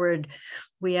forward,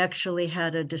 we actually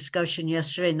had a discussion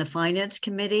yesterday in the Finance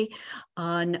Committee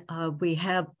on, we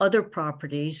have other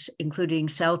properties, including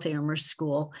South Amherst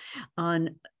School, on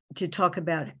to talk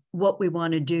about what we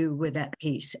want to do with that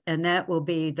piece. And that will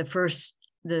be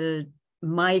the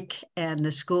Mike and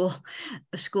the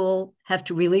school have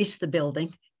to release the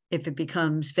building if it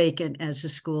becomes vacant as a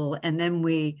school. And then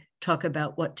we talk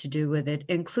about what to do with it,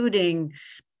 including,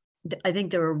 I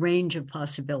think there are a range of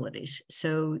possibilities.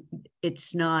 So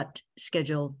it's not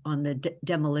scheduled on the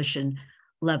demolition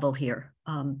level here.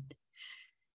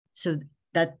 So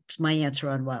that's my answer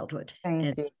on Wildwood.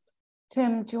 Thank you.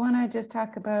 Tim, do you want to just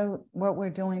talk about what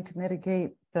we're doing to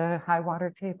mitigate the high water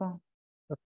table?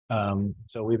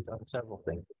 So we've done several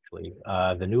things actually.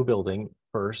 The new building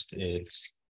first is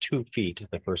 2 feet.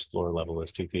 The first floor level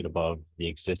is 2 feet above the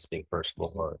existing first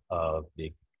floor of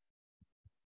the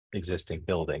existing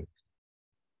building.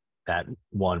 That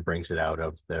one brings it out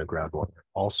of the groundwater.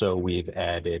 Also, we've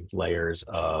added layers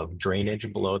of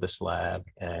drainage below the slab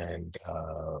and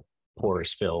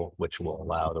porous fill, which will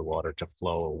allow the water to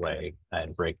flow away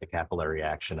and break the capillary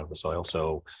action of the soil.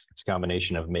 So it's a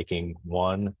combination of making,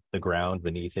 1, the ground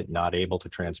beneath it not able to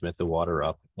transmit the water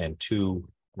up, and 2,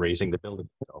 raising the building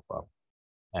itself up.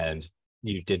 And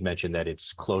you did mention that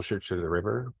it's closer to the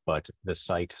river, but the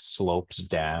site slopes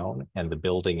down and the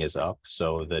building is up.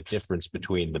 So the difference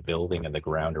between the building and the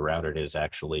ground around it is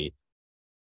actually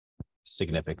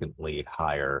significantly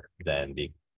higher than the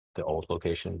old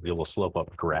location. We will slope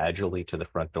up gradually to the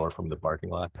front door from the parking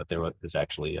lot, but there is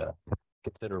actually a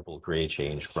considerable grade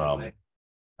change from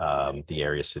the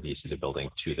area to the east of the building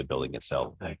to the building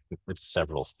itself. It's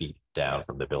several feet down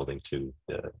from the building to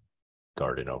the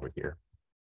garden over here.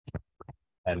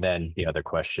 And then the other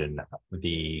question,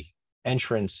 the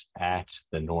entrance at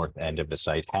the north end of the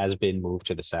site has been moved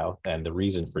to the south. And the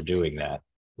reason for doing that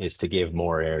is to give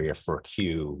more area for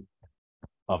queue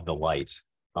of the light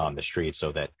on the street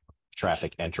so that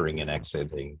traffic entering and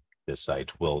exiting this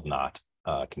site will not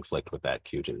conflict with that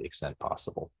queue to the extent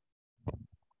possible.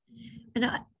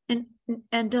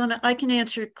 And Donna, I can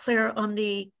answer Claire on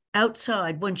the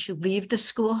outside. Once you leave the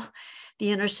school, the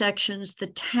intersections, the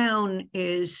town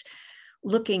is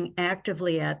looking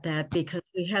actively at that because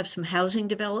we have some housing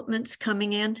developments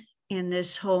coming in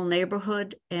this whole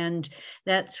neighborhood. And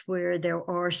that's where there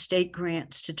are state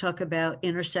grants to talk about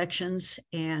intersections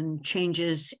and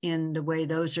changes in the way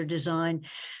those are designed.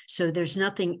 So there's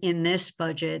nothing in this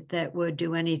budget that would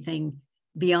do anything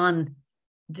beyond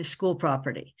the school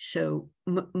property. So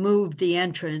move the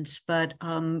entrance, but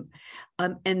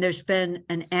and there's been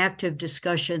an active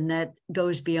discussion that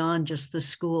goes beyond just the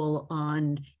school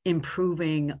on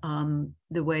improving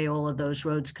the way all of those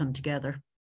roads come together.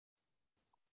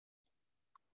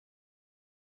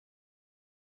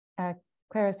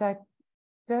 Claire, is that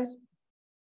good?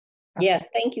 Yes,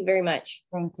 thank you very much.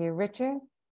 Thank you. Richard?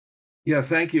 Yeah,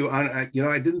 thank you. I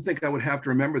didn't think I would have to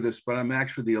remember this, but I'm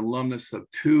actually the alumnus of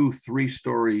 2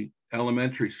 3-story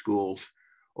elementary schools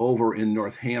over in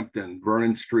Northampton,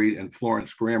 Vernon Street and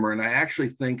Florence Grammar. And I actually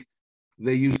think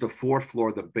they used the 4th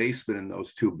floor, the basement in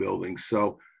those 2 buildings.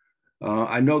 So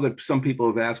I know that some people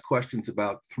have asked questions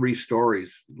about 3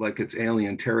 stories, like it's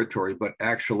alien territory, but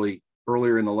actually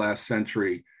earlier in the last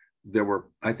century,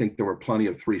 I think there were plenty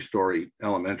of 3-story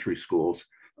elementary schools.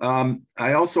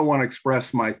 I also want to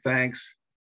express my thanks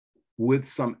with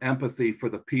some empathy for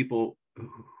the people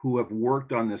who have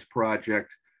worked on this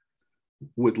project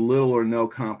with little or no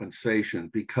compensation,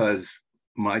 because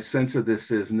my sense of this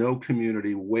is no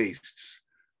community wastes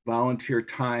volunteer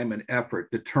time and effort,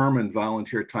 determined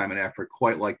volunteer time and effort,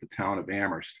 quite like the town of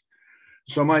Amherst.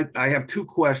 So I have 2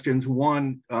 questions.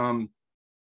 One, I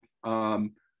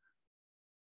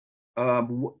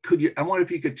wonder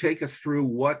if you could take us through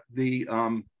what the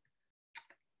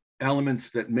elements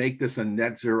that make this a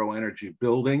net zero energy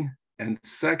building. And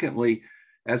secondly,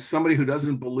 as somebody who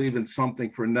doesn't believe in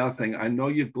something for nothing, I know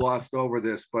you've glossed over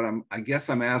this, but I guess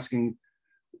I'm asking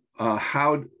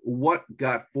what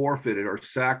got forfeited or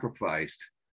sacrificed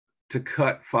to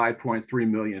cut $5.3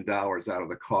 million out of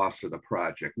the cost of the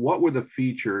project? What were the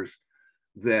features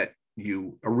that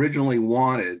you originally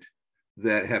wanted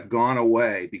that have gone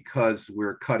away because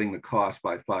we're cutting the cost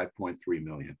by $5.3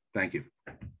 million? Thank you.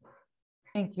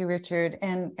 Thank you, Richard.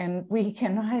 And we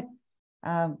cannot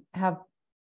have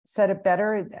said it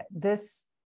better. This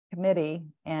committee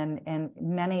and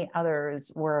many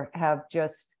others have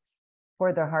just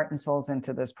poured their heart and souls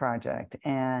into this project.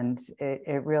 And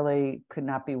it really could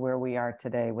not be where we are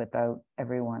today without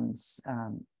everyone's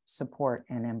support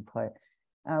and input.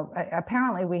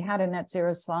 Apparently we had a net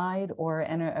zero slide or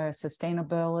a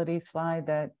sustainability slide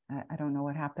that I don't know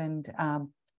what happened,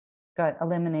 got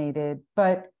eliminated,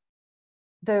 but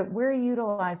we're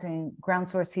utilizing ground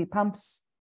source heat pumps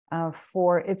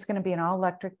it's going to be an all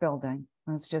electric building.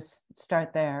 Let's just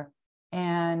start there.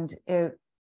 And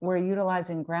we're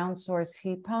utilizing ground source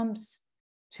heat pumps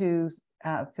to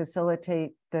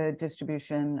facilitate the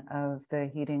distribution of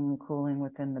the heating and cooling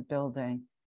within the building.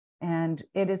 And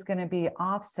it is going to be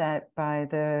offset by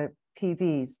the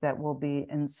PVs that will be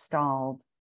installed,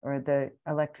 or the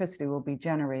electricity will be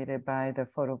generated by the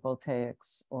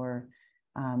photovoltaics, or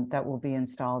that will be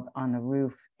installed on the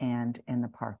roof and in the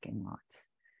parking lots.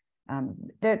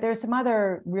 There's some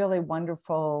other really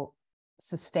wonderful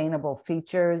sustainable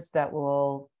features that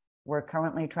we're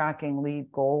currently tracking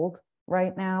LEED Gold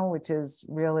right now, which is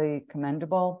really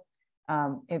commendable.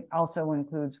 It also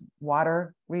includes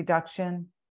water reduction.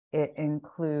 It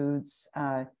includes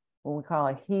what we call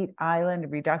a heat island, a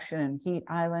reduction in heat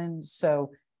island,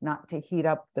 so not to heat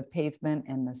up the pavement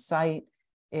and the site.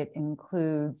 It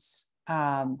includes,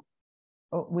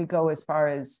 we go as far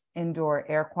as indoor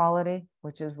air quality,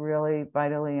 which is really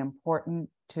vitally important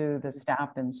to the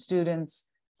staff and students,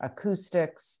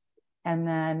 acoustics, and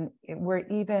then we're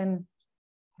even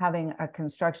having a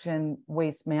construction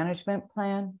waste management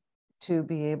plan to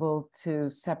be able to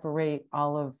separate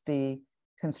all of the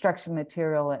construction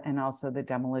material and also the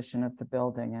demolition of the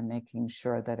building, and making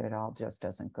sure that it all just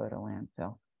doesn't go to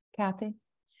landfill. Kathy?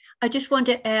 I just want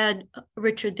to add,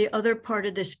 Richard, the other part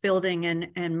of this building,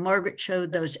 and Margaret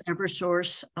showed those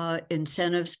Eversource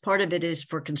incentives. Part of it is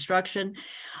for construction.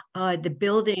 The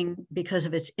building, because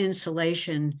of its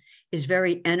insulation, is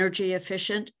very energy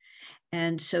efficient.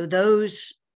 And so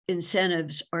those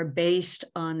incentives are based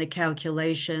on the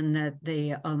calculation that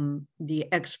the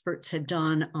experts had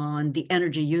done on the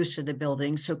energy use of the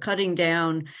building. So cutting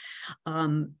down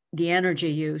the energy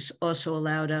use also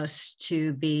allowed us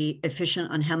to be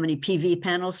efficient on how many PV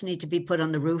panels need to be put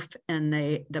on the roof and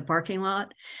the parking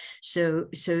lot. So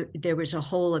there was a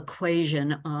whole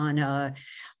equation on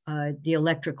the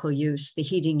electrical use, the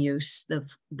heating use,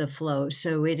 the flow.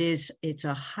 So it's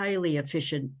a highly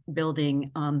efficient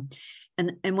building.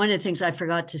 And one of the things I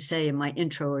forgot to say in my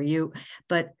intro,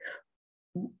 but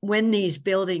when these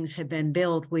buildings have been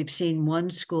built, we've seen one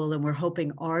school, and we're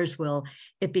hoping ours will,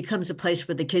 it becomes a place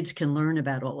where the kids can learn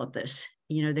about all of this.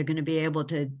 You know, they're going to be able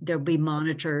to, there'll be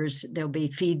monitors, there'll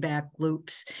be feedback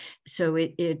loops. So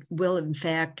it will in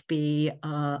fact be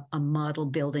a model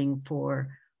building for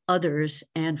others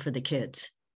and for the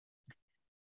kids.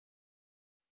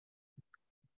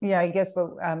 Yeah, I guess,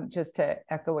 but just to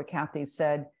echo what Kathy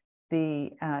said,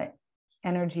 the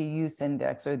energy use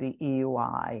index, or the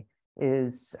EUI,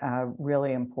 is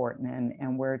really important,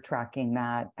 and we're tracking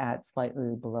that at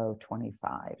slightly below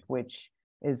 25, which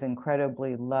is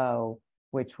incredibly low,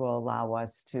 which will allow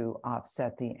us to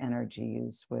offset the energy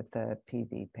use with the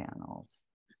PV panels.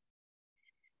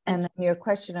 And then your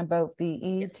question about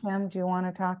VE, Tim, do you want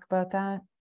to talk about that?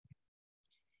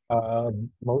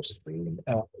 Mostly,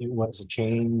 it was a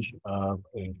change of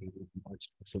a more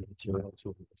expensive material to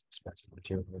a less expensive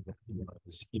material that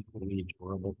is equally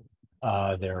durable.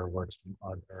 There were some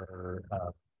other.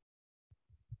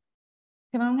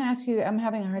 Tim, I'm going to ask you, I'm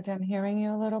having a hard time hearing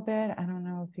you a little bit. I don't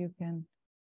know if you can.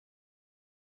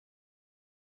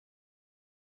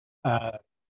 What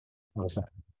was that?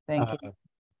 Thank you.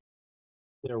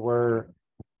 There were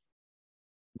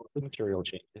material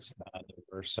changes. There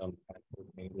were some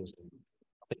changes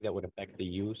that would affect the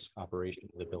use operation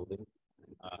of the building.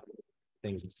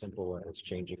 Things as simple as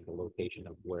changing the location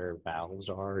of where valves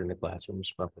are in the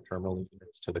classrooms from the terminal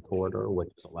units to the corridor, which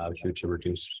allows you to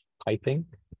reduce piping,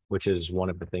 which is one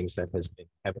of the things that has been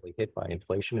heavily hit by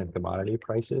inflation and commodity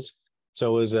prices.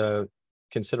 So it was a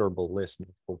considerable list,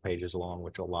 multiple pages long,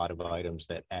 which a lot of items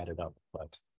that added up.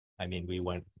 But I mean, we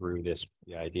went through this,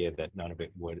 the idea that none of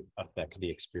it would affect the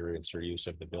experience or use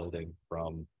of the building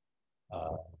from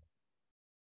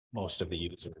most of the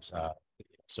users.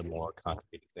 Some more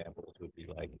concrete examples would be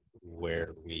like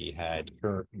where we had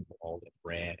curtain wall that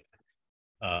ran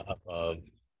above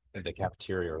the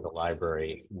cafeteria or the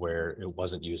library, where it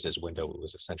wasn't used as window, it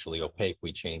was essentially opaque.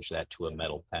 We changed that to a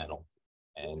metal panel.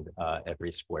 And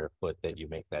every square foot that you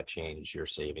make that change, you're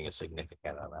saving a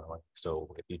significant amount of money.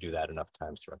 So if you do that enough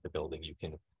times throughout the building, you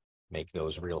can make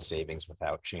those real savings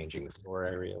without changing the floor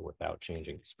area, without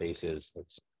changing spaces.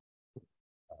 It's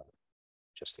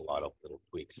just a lot of little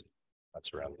tweaks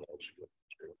that's around the edge.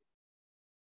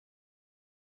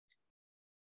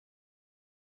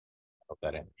 Hope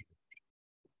that answers.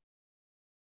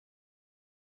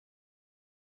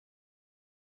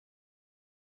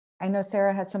 I know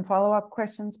Sarah has some follow-up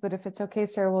questions, but if it's okay,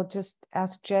 Sarah, we'll just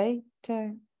ask Jay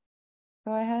to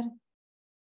go ahead.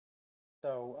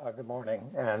 So good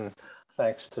morning, and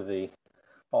thanks to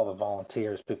all the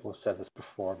volunteers. People have said this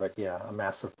before, but yeah, a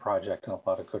massive project and a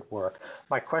lot of good work.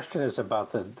 My question is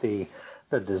about the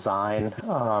design,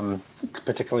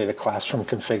 particularly the classroom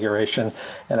configuration,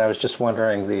 and I was just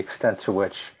wondering the extent to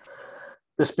which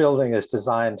this building is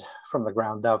designed from the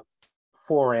ground up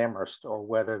for Amherst, or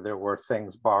whether there were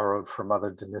things borrowed from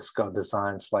other DNISCO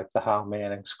designs like the Howe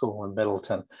Manning School in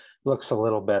Middleton. It looks a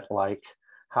little bit like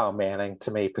Howe Manning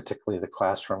to me, particularly the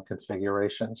classroom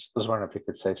configurations. I was wondering if you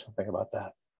could say something about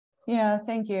that. Yeah,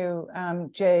 thank you,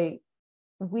 Jay.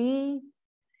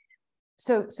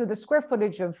 So the square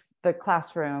footage of the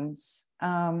classrooms,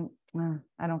 I don't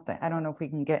know if we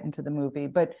can get into the movie,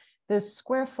 but the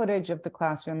square footage of the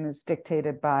classroom is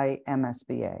dictated by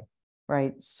MSBA,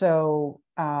 right? So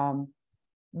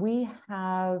we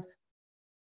have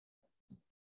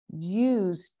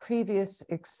used previous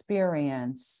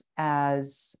experience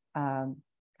as kind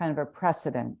of a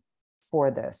precedent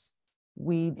for this.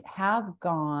 We have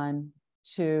gone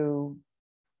to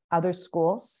other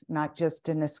schools, not just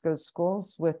DNISCO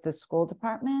schools, with the school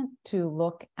department to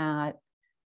look at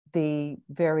the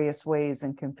various ways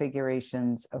and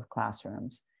configurations of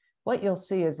classrooms. What you'll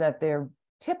see is that they're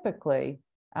typically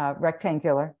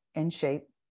rectangular in shape.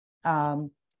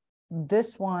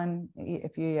 This one,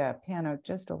 if you pan out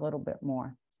just a little bit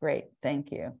more, great, thank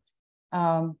you.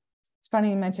 It's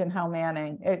funny you mentioned Howe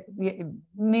Manning,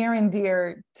 near and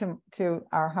dear to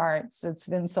our hearts. It's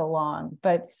been so long,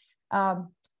 but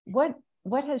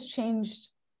what has changed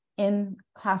in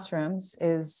classrooms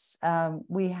is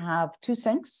we have 2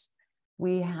 sinks.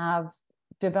 We have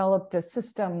developed a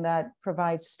system that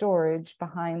provides storage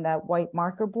behind that white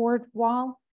marker board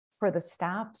wall for the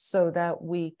staff so that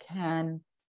we can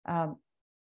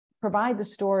provide the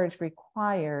storage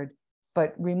required,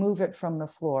 but remove it from the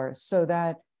floor so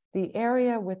that the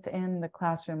area within the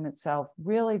classroom itself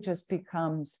really just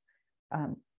becomes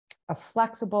a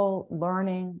flexible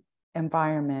learning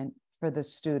environment for the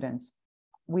students.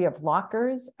 We have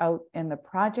lockers out in the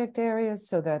project areas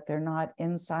so that they're not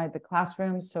inside the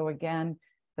classroom. So again,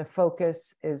 the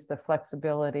focus is the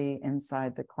flexibility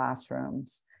inside the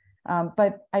classrooms.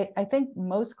 But I think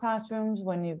most classrooms,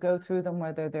 when you go through them,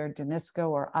 whether they're DNISCO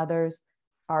or others,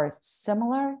 are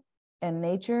similar in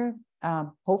nature,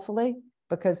 hopefully,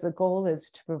 because the goal is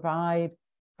to provide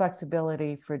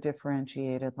flexibility for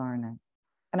differentiated learning.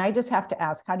 And I just have to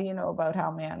ask, how do you know about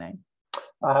Howe Manning?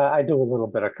 I do a little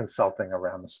bit of consulting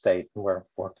around the state. We're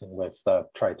working with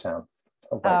Tri-Town.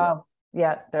 Oh,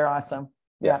 yeah, they're awesome.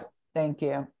 Yeah. Thank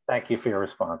you. Thank you for your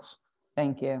response.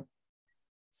 Thank you.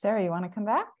 Sarah, you want to come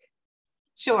back?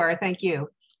 Sure, thank you.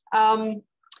 So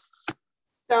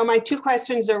my 2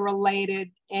 questions are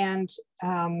related and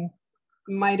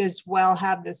might as well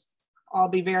have this all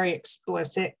be very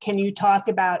explicit. Can you talk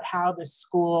about how the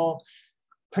school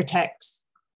protects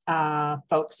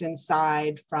folks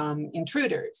inside from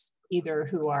intruders, either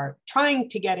who are trying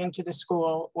to get into the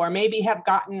school or maybe have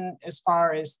gotten as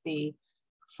far as the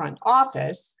front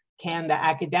office? Can the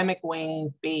academic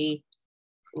wing be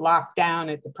locked down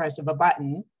at the press of a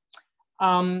button?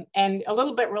 And a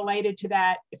little bit related to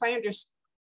that, if I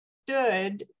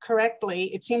understood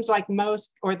correctly, it seems like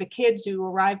most, or the kids who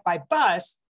arrive by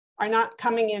bus are not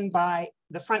coming in by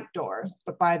the front door,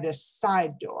 but by this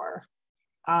side door.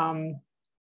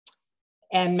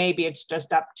 And maybe it's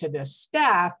just up to the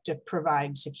staff to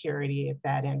provide security at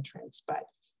that entrance. But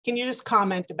can you just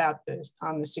comment about this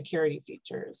on the security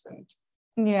features? And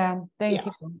yeah, thank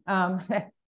you.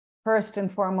 First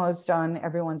and foremost on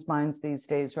everyone's minds these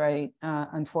days, right?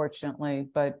 Unfortunately,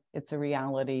 but it's a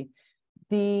reality.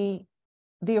 The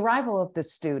arrival of the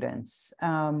students,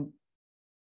 let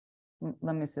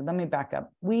me back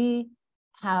up. We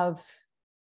have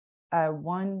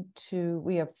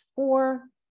we have 4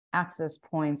 access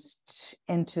points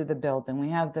into the building. We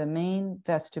have the main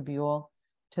vestibule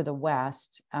to the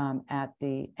west at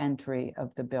the entry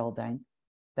of the building.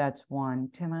 That's one.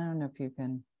 Tim, I don't know if you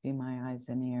can be my eyes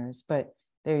and ears, but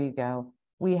there you go.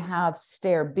 We have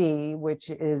stair B, which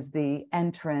is the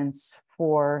entrance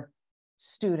for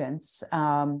students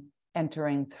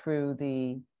entering through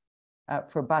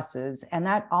for buses. And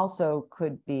that also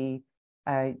could be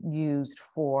used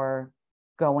for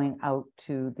going out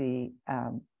to the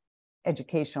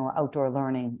educational outdoor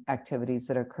learning activities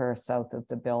that occur south of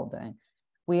the building.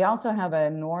 We also have a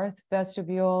north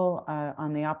vestibule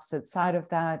on the opposite side of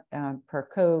that. Per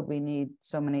code, we need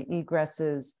so many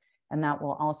egresses. And that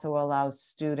will also allow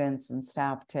students and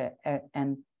staff to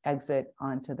exit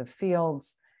onto the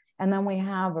fields. And then we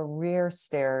have a rear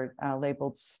stair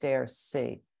labeled stair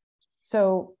C.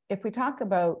 So if we talk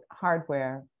about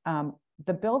hardware,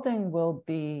 the building will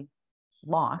be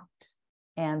locked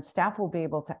and staff will be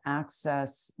able to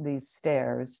access these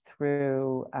stairs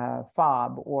through a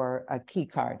fob or a key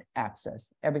card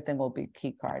access. Everything will be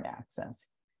key card access.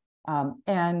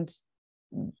 And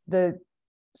the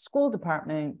school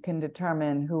department can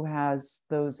determine who has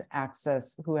those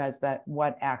access, who has that,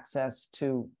 what access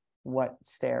to what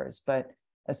stairs. But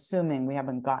assuming we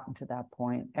haven't gotten to that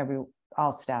point,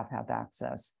 all staff have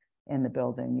access in the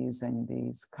building using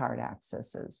these card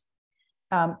accesses.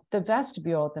 The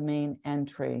vestibule at the main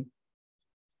entry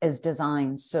is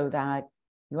designed so that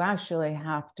you actually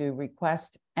have to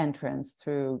request entrance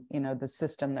through, the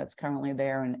system that's currently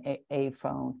there in a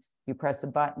phone. You press a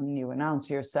button, you announce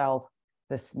yourself.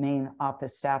 This main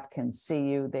office staff can see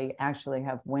you. They actually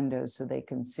have windows so they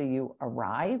can see you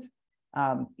arrive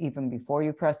even before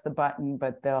you press the button,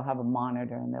 but they'll have a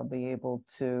monitor and they'll be able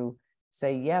to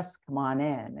say, yes, come on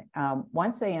in.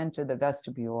 Once they enter the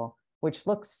vestibule, which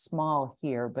looks small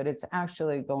here, but it's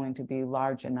actually going to be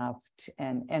large enough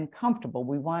and comfortable.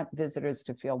 We want visitors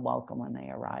to feel welcome when they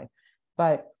arrive,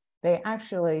 but they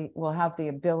actually will have the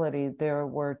ability, there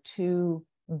were 2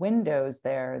 windows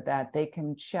there that they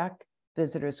can check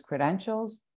visitors'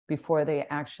 credentials before they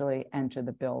actually enter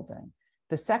the building.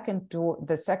 The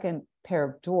second pair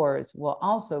of doors will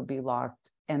also be locked,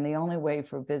 and the only way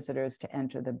for visitors to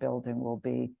enter the building will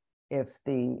be if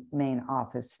the main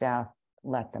office staff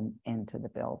let them into the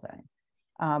building.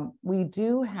 We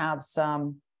do have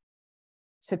some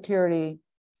security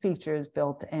features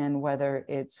built in, whether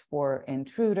it's for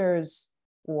intruders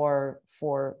or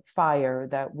for fire,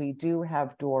 that we do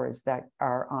have doors that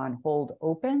are on hold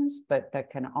opens, but that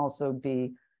can also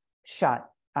be shut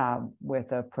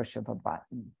with a push of a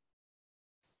button.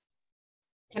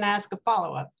 Can I ask a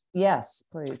follow-up? Yes,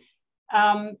 please.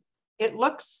 It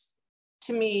looks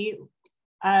to me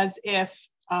as if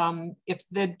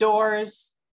the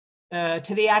doors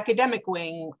to the academic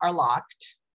wing are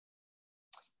locked,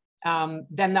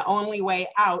 then the only way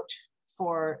out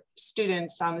for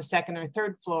students on the 2nd or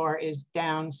 3rd floor is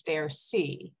downstairs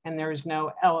C, and there is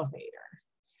no elevator.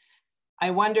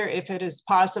 I wonder if it is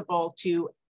possible to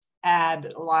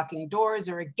add locking doors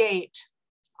or a gate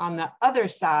on the other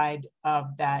side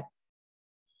of that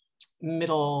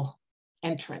middle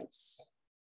entrance.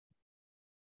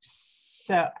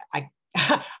 So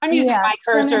I'm using my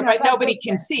cursor, but nobody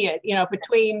can see it,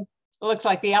 between, it looks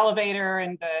like the elevator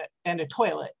and a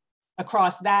toilet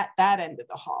across that end of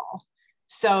the hall,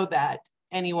 so that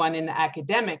anyone in the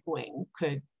academic wing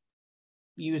could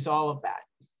use all of that.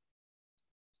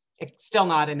 It's still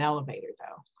not an elevator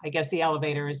though. I guess the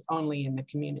elevator is only in the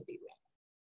community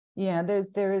wing. Yeah,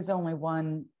 there is only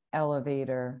one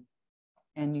elevator,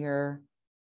 and your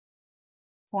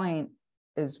point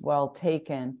is well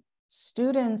taken.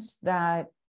 Students that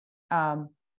the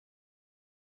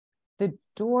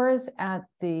doors at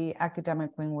the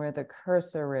academic wing where the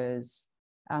cursor is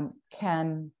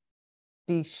can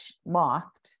be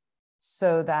locked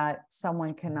so that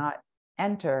someone cannot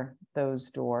enter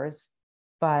those doors,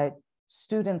 but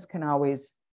students can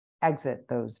always exit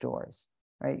those doors,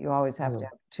 right? You always have to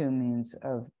have 2 means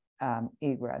of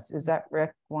egress. Is that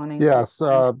Rick wanting? Yes,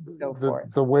 to go for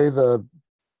it? the way the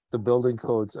building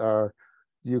codes are,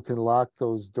 you can lock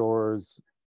those doors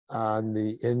on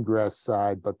the ingress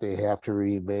side, but they have to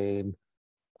remain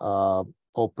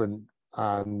open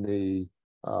on the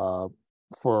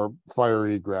for fire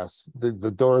egress.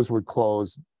 The doors would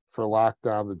close for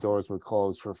lockdown. The doors would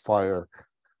close for fire.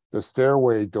 The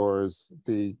stairway doors,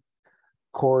 the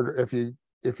corridor. If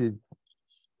you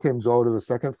can go to the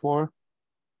 2nd floor.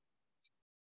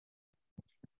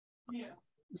 Yeah.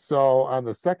 So on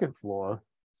the 2nd floor,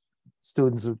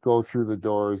 students would go through the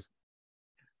doors,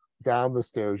 down the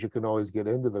stairs. You can always get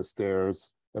into the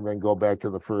stairs and then go back to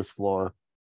the 1st floor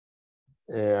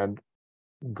and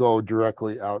go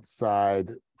directly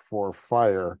outside for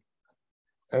fire.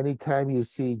 Anytime you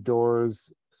see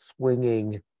doors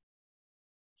swinging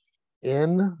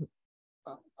in,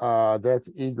 that's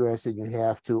egress, and you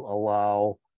have to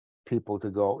allow people to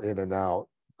go in and out.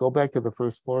 Go back to the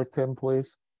 1st floor, Tim,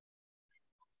 please.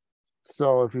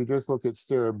 So if you just look at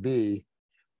stair B,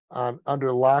 under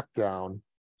lockdown,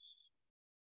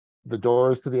 the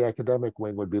doors to the academic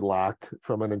wing would be locked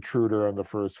from an intruder on the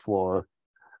 1st floor.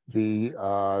 The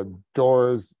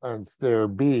doors on stair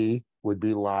B would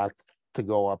be locked to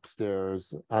go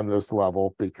upstairs on this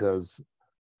level because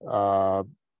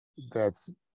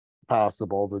that's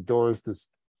possible. The doors to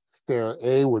stair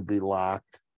A would be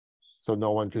locked, so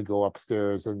no one could go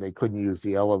upstairs and they couldn't use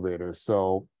the elevator.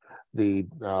 So the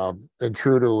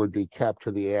intruder would be kept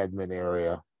to the admin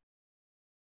area.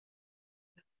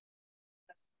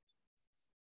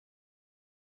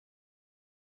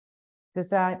 Does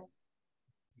that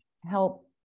help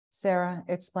Sarah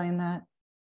explain that?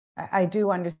 I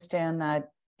do understand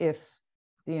that if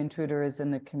the intruder is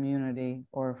in the community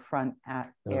or front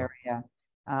area,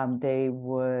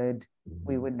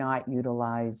 we would not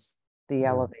utilize the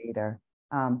elevator.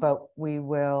 But we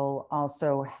will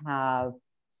also have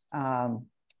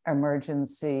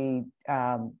emergency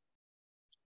kind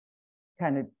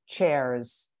of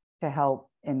chairs to help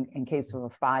in case of a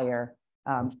fire.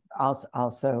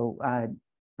 Also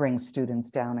bring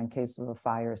students down in case of a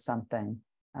fire or something,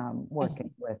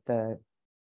 working with the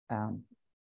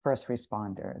first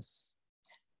responders.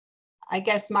 I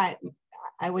guess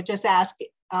I would just ask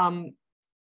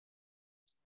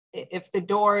if the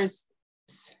doors,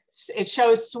 it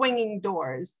shows swinging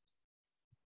doors.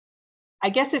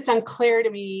 I guess it's unclear to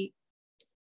me,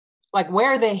 like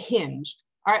where they hinged.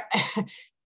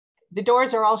 The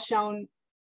doors are all shown,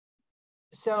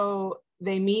 so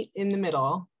they meet in the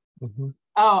middle. Mm-hmm.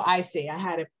 Oh, I see. I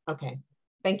had it. Okay.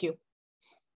 Thank you.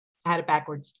 I had it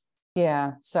backwards.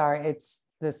 Yeah, sorry. It's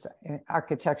this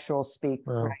architectural speak,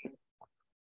 right?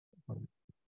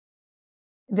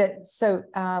 So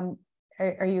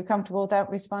are you comfortable with that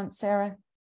response, Sarah?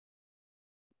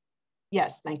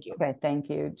 Yes, thank you. Okay, thank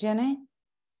you. Jenny?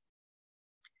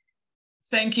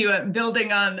 Thank you.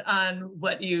 Building on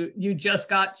what you just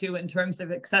got to in terms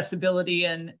of accessibility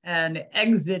and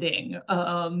exiting,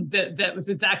 that was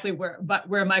exactly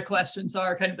where my questions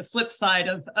are, kind of the flip side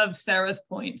of Sarah's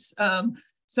points.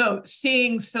 So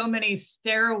seeing so many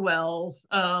stairwells,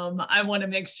 I want to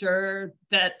make sure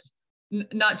that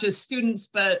not just students,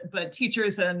 but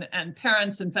teachers and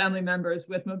parents and family members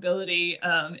with mobility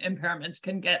impairments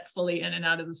can get fully in and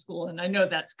out of the school. And I know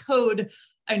that's code.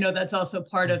 I know that's also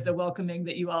part of the welcoming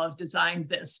that you all have designed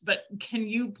this, but can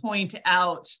you point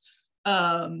out,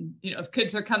 if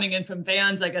kids are coming in from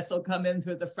vans, I guess they'll come in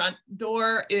through the front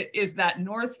door. Is that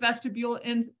north vestibule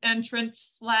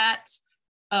entrance flat?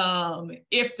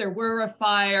 If there were a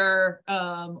fire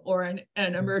or an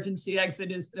emergency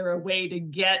exit, is there a way to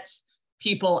get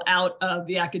people out of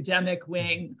the academic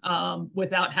wing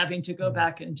without having to go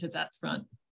back into that front?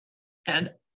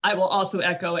 And I will also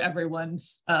echo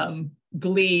everyone's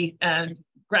glee and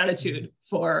gratitude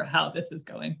for how this is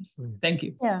going. Thank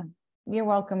you. Yeah, you're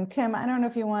welcome. Tim, I don't know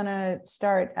if you want to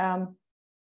start.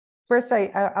 First,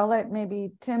 I'll let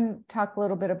maybe Tim talk a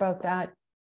little bit about that.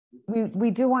 We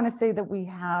do want to say that we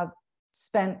have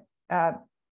spent,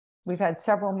 we've had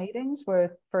several meetings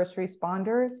with first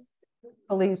responders,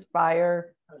 police,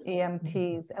 fire,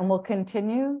 EMTs, and we'll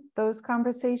continue those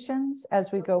conversations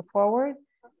as we go forward.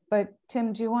 But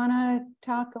Tim, do you want to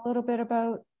talk a little bit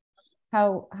about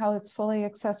how it's fully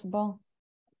accessible?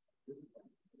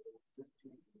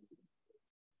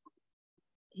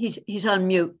 He's on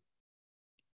mute.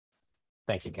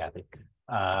 Thank you, Kathy.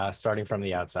 Starting from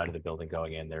the outside of the building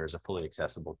going in, there's a fully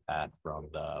accessible path from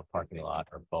the parking lot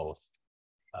or both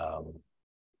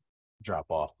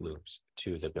drop-off loops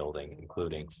to the building,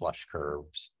 including flush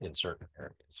curves in certain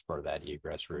areas for that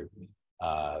egress route.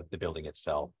 The building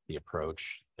itself, the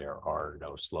approach, there are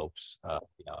no slopes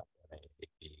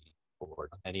for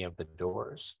any of the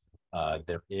doors.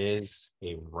 There is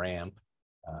a ramp,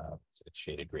 it's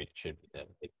shaded green, it should be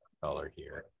the color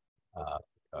here,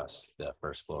 because the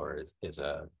first floor is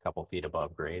a couple feet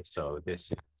above grade. So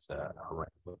this is a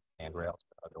ramp with handrails,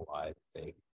 but otherwise it's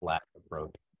a flat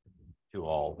approach to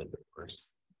all the doors.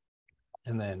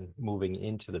 And then moving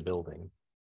into the building,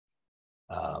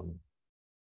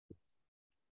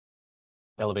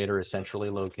 elevator is centrally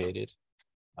located.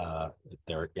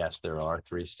 There are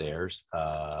 3 stairs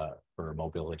for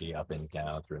mobility up and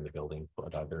down through the building,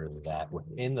 but other than that,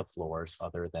 within the floors,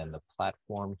 other than the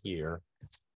platform here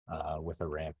with a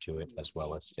ramp to it as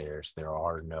well as stairs, there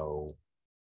are no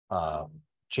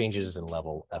changes in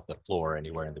level at the floor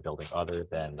anywhere in the building other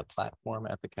than the platform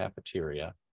at the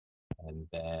cafeteria. And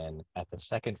then at the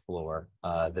second floor,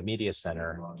 the media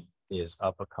center is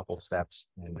up a couple steps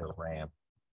and a ramp.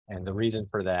 And the reason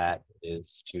for that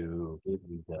is to give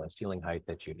you the ceiling height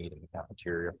that you need in the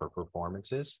cafeteria for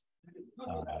performances.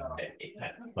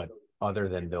 But other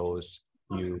than those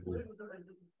few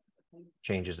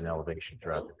changes in elevation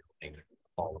throughout the building,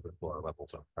 all of the floor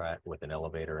levels are flat with an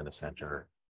elevator in the center,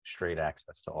 straight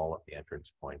access to all of the entrance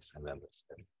points, and then the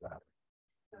stairs.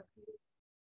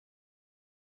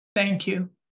 Thank you.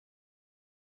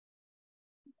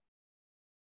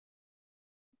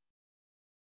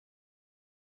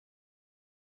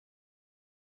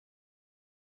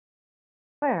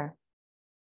 Claire.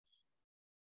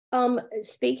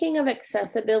 Speaking of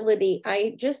accessibility,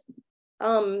 I'm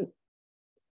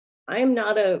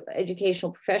not an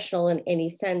educational professional in any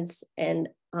sense, and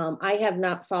I have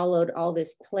not followed all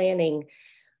this planning.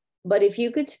 But if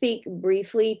you could speak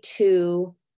briefly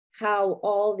to how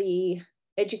all the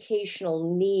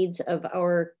educational needs of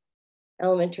our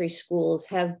elementary schools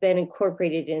have been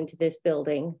incorporated into this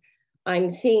building. I'm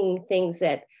seeing things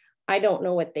that I don't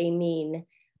know what they mean.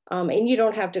 And you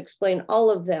don't have to explain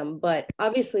all of them, but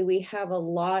obviously we have a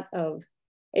lot of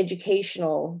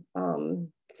educational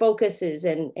focuses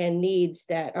and needs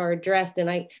that are addressed. And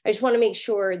I just want to make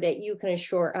sure that you can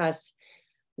assure us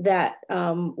that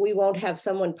we won't have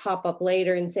someone pop up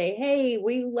later and say, hey,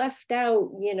 we left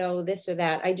out, you know, this or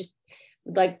that. I just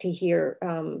would like to hear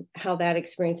how that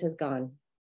experience has gone.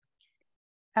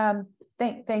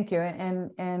 Thank you.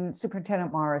 And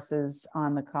Superintendent Morris is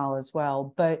on the call as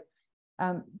well. But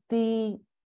the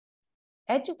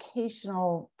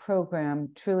educational program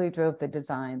truly drove the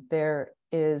design. There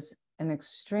is an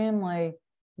extremely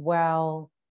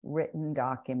well-written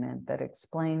document that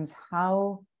explains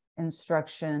how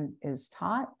instruction is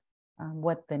taught,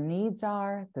 what the needs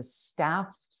are, the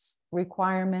staff's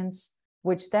requirements,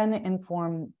 which then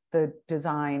inform the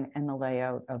design and the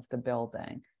layout of the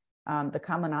building. The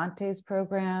Comanantes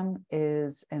program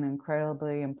is an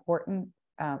incredibly important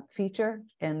feature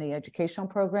in the educational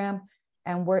program,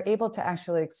 and we're able to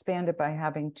actually expand it by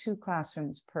having 2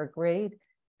 classrooms per grade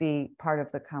be part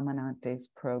of the Comanantes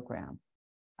program.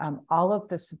 All of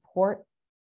the support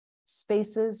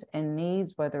spaces and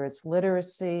needs, whether it's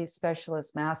literacy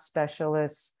specialists, math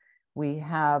specialists, we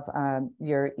have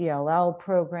your ELL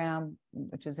program,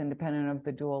 which is independent of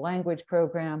the dual language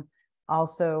program,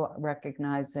 also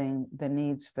recognizing the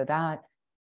needs for that.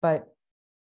 But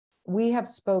we have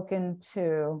spoken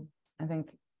to, I think,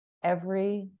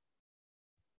 every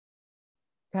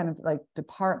kind of like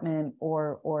department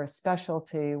or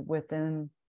specialty within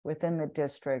the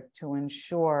district to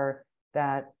ensure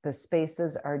that the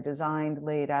spaces are designed,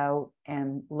 laid out,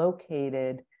 and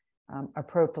located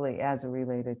appropriately as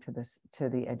related to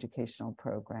the educational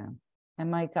program.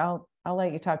 And Mike, I'll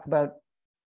let you talk about,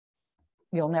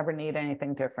 you'll never need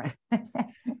anything different.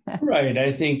 Right.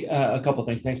 I think a couple of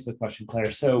things. Thanks for the question,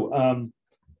 Claire. So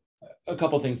a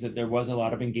couple of things, that there was a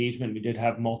lot of engagement. We did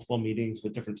have multiple meetings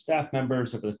with different staff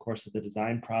members over the course of the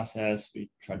design process. We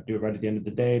tried to do it right at the end of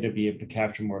the day to be able to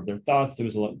capture more of their thoughts. There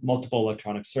was multiple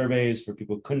electronic surveys for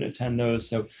people who couldn't attend those.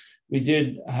 So we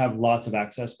did have lots of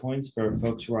access points for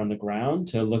folks who are on the ground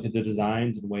to look at the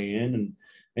designs and weigh in. And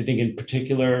I think in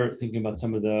particular, thinking about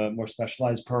some of the more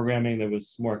specialized programming, there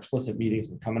was more explicit meetings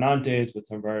with Comanantes, with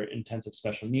some of our intensive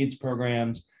special needs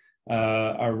programs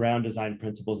around design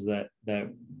principles that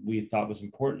we thought was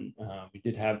important. We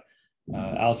did have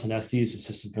Allison Estes,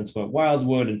 assistant principal at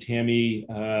Wildwood, and Tammy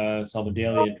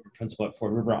Salvadeli, principal at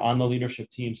Fort River, on the leadership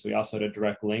team. So we also had a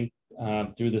direct link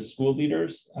through the school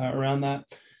leaders around that.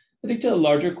 I think to the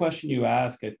larger question you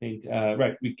ask, I think,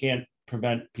 right, we can't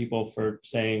prevent people for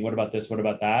saying, what about this, what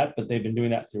about that? But they've been doing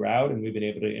that throughout, and we've been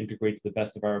able to integrate to the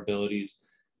best of our abilities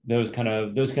those kind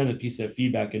of pieces of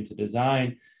feedback into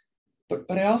design.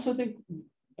 But I also think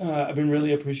I've been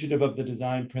really appreciative of the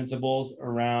design principles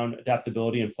around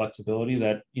adaptability and flexibility,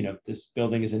 that, you know, this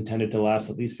building is intended to last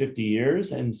at least 50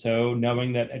 years. And so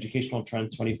knowing that educational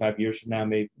trends 25 years from now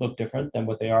may look different than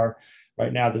what they are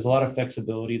right now, there's a lot of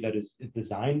flexibility that is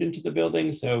designed into the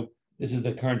building. So this is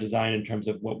the current design in terms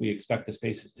of what we expect the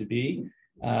spaces to be.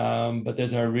 But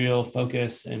there's a real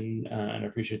focus, and I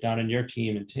appreciate Don and your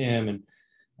team and Tim and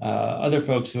other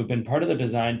folks who have been part of the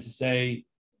design to say,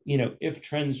 you know, if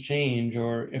trends change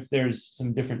or if there's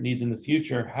some different needs in the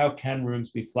future, how can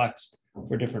rooms be flexed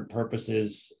for different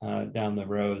purposes down the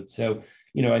road? So,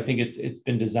 you know, I think it's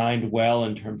been designed well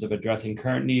in terms of addressing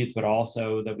current needs, but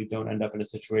also that we don't end up in a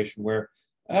situation where,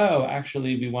 oh,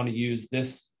 actually we want to use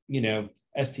this, you know,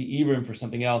 STE room for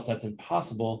something else. That's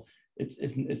impossible.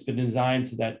 It's been designed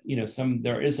so that, you know,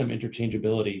 there is some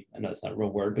interchangeability. I know that's not a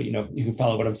real word, but, you know, you can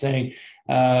follow what I'm saying,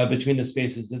 between the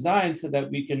spaces designed so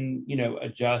that we can, you know,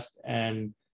 adjust.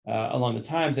 And along the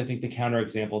times, I think the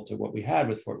counterexample to what we had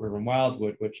with Fort River and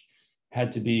Wildwood, which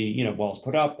had to be, you know, walls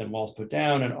put up, then walls put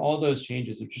down, and all those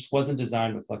changes, it just wasn't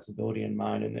designed with flexibility in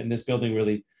mind. And this building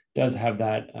really does have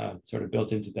that sort of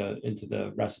built into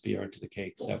the recipe or into the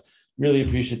cake. So really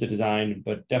appreciate the design,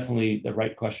 but definitely the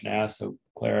right question asked. So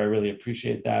Claire, I really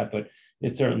appreciate that, but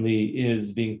it certainly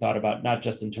is being thought about, not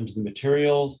just in terms of the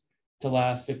materials to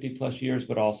last 50 plus years,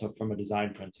 but also from a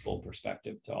design principle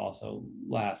perspective to also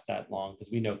last that long,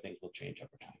 because we know things will change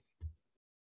over time.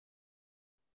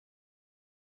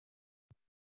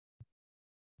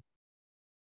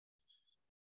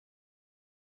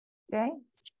 Jay?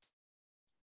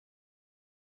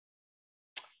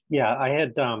 Yeah, I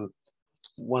had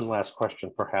one last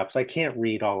question, perhaps. I can't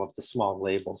read all of the small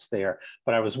labels there,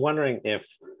 but I was wondering if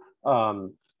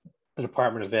the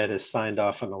Department of Ed has signed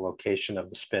off on the location of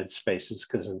the SPED spaces,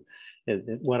 because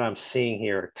what I'm seeing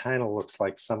here, it kind of looks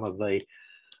like some of the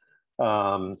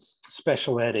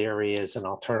special ed areas and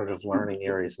alternative learning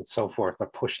areas and so forth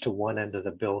are pushed to one end of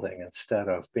the building instead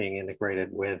of being integrated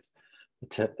with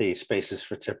the spaces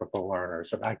for typical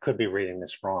learners. And I could be reading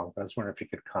this wrong, but I was wondering if you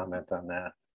could comment on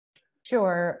that.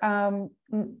 Sure.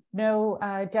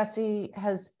 No, DESE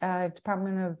has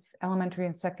Department of Elementary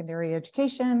and Secondary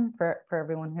Education, for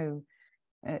everyone who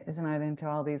isn't into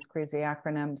all these crazy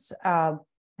acronyms,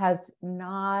 has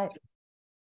not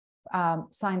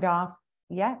signed off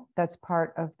yet. That's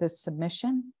part of the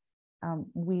submission.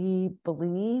 We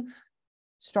believe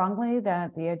strongly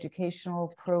that the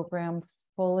educational program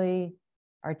fully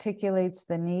articulates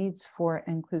the needs for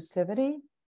inclusivity,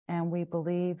 and we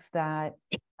believe that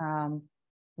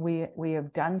we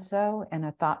have done so in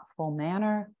a thoughtful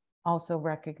manner, also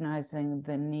recognizing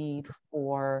the need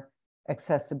for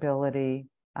accessibility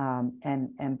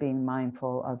and being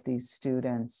mindful of these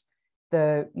students.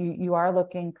 You are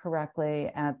looking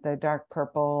correctly at the dark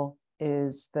purple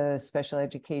is the special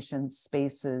education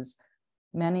spaces.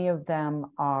 Many of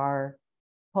them are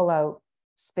pull-out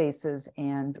spaces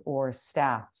and or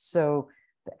staff. So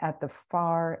at the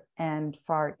far end,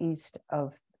 far east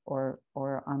of, or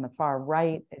on the far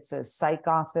right, it's a psych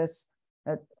office.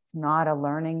 It's not a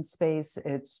learning space.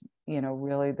 It's,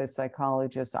 really the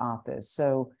psychologist's office.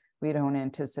 So we don't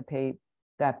anticipate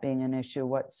that being an issue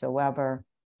whatsoever,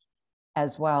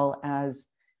 as well as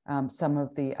some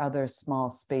of the other small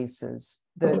spaces.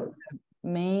 The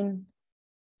main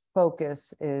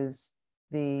focus is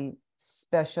the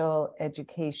special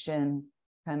education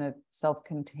kind of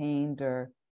self-contained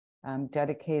or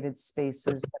dedicated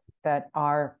spaces that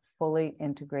are fully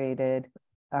integrated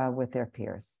with their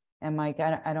peers. And Mike,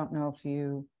 I don't know if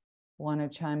you want to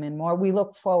chime in more. We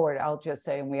look forward, I'll just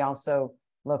say, and we also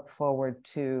look forward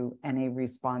to any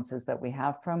responses that we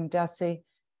have from DESE.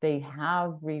 They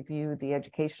have reviewed the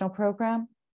educational program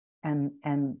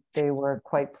and they were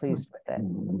quite pleased with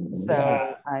it. So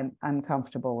yeah. I'm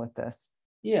comfortable with this.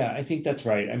 Yeah, I think that's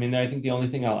right. I mean, I think the only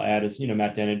thing I'll add is,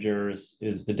 Matt Denninger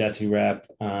is the DESE rep.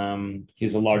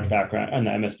 He's a large background on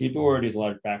the MSB board. He's a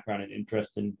large background and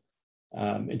interest in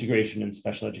integration and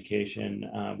special education.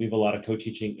 We have a lot of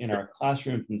co-teaching in our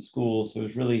classrooms and schools. So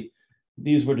it's really,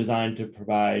 these were designed to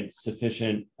provide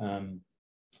sufficient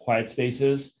quiet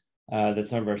spaces that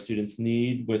some of our students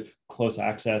need with close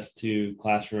access to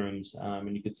classrooms.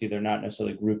 And you can see they're not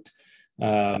necessarily grouped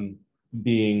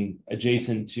being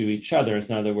adjacent to each other.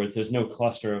 In other words, there's no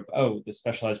cluster of, oh, the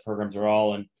specialized programs are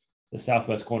all in the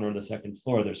southwest corner of the second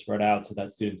floor. They're spread out so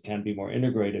that students can be more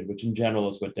integrated, which in general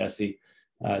is what DESE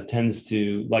tends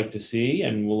to like to see,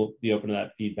 and we'll be open to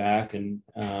that feedback. And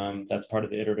that's part of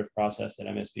the iterative process that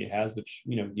MSB has, which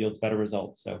yields better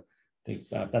results. So I think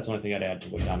that's the only thing I'd add to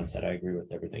what Donna said. I agree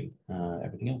with everything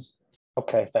else.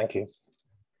 Okay, thank you.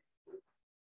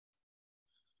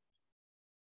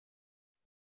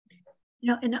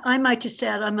 And I might just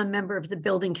add, I'm a member of the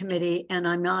building committee and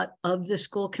I'm not of the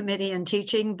school committee and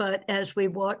teaching, but as we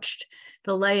watched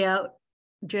the layout,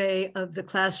 Jay, of the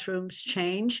classrooms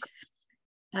change,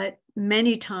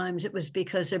 many times it was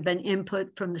because there'd been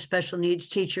input from the special needs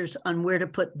teachers on where to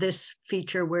put this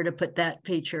feature, where to put that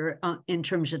feature in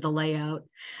terms of the layout,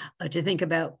 to think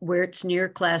about where it's near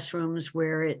classrooms,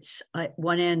 where it's at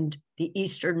one end, the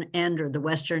eastern end or the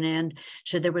western end.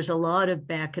 So there was a lot of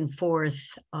back and forth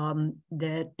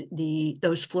that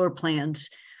those floor plans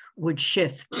would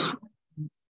shift,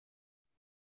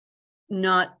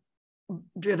 not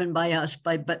driven by us,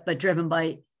 but driven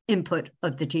by input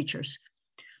of the teachers.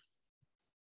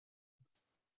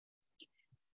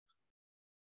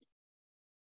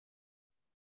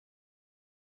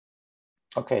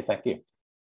 Okay, thank you.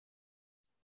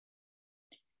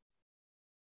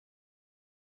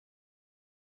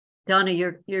 Donna,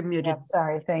 you're muted. Yeah,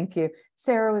 sorry, thank you.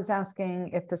 Sarah was asking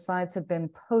if the slides have been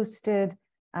posted.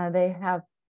 They have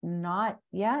not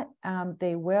yet.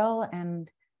 They will,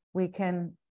 and we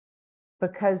can,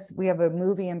 because we have a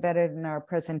movie embedded in our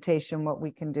presentation, what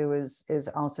we can do is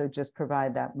also just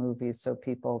provide that movie so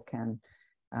people can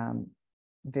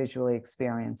visually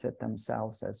experience it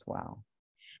themselves as well.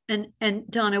 And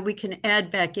Donna, we can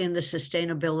add back in the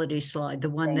sustainability slide, the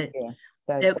one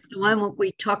the one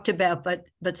we talked about,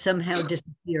 but somehow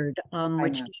disappeared,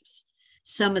 which gives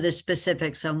some of the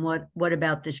specifics on what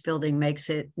about this building makes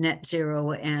it net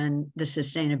zero and the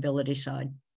sustainability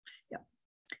side. Yeah.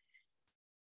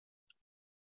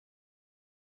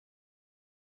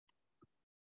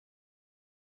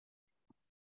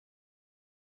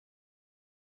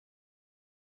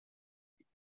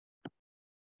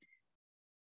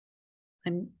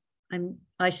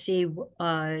 I see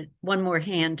one more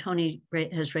hand. Tony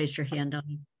has raised her hand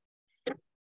on.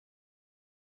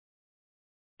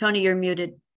 Tony, you're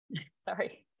muted. Sorry,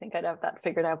 I think I'd have that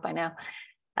figured out by now.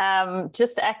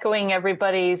 Just echoing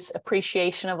everybody's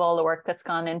appreciation of all the work that's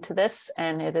gone into this.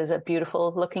 And it is a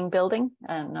beautiful looking building.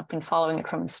 And I've been following it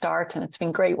from the start, and it's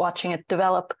been great watching it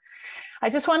develop. I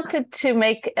just wanted to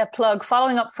make a plug,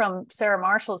 following up from Sarah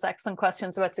Marshall's excellent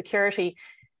questions about security.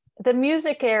 The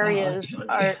music areas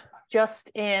are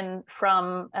just in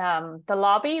from the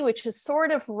lobby, which is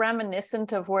sort of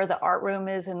reminiscent of where the art room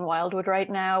is in Wildwood right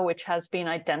now, which has been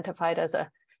identified as a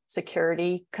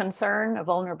security concern, a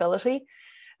vulnerability.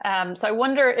 So I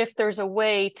wonder if there's a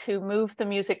way to move the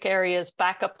music areas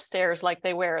back upstairs like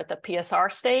they were at the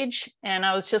PSR stage. And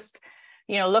I was just,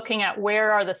 looking at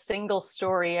where are the single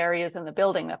story areas in the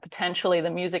building that potentially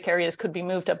the music areas could be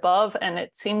moved above. And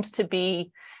it seems to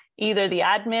be either the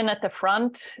admin at the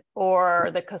front or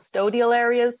the custodial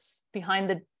areas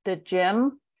behind the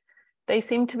gym. They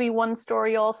seem to be one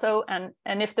story also. And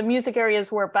if the music areas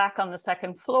were back on the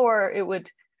second floor, it would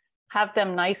have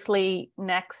them nicely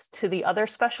next to the other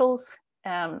specials,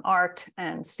 art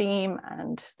and STEAM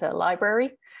and the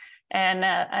library.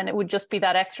 And it would just be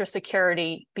that extra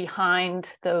security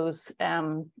behind those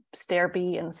stair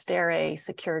B and stair A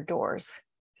secured doors.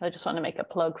 I just want to make a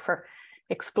plug for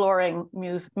exploring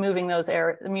moving those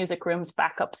music rooms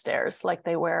back upstairs like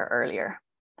they were earlier.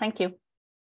 Thank you.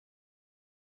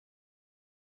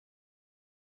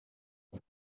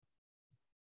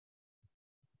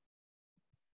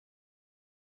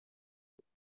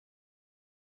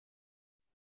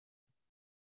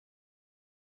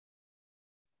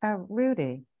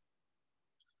 Rudy.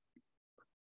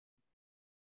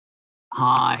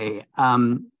 Hi. Let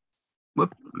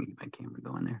me get my camera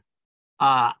going there.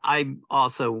 I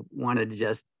also wanted to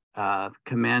just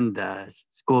commend the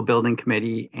school building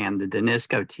committee and the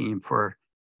DNISCO team for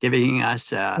giving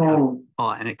us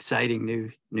an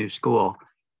exciting new school.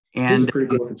 And it's a pretty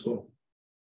good looking school.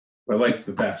 I like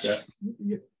the fact that.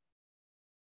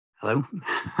 Hello.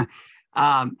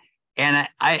 And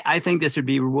I think this would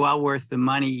be well worth the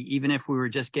money, even if we were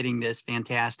just getting this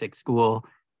fantastic school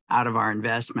out of our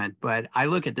investment. But I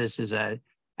look at this as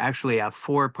actually a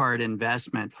 4-part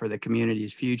investment for the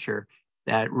community's future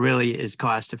that really is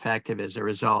cost effective as a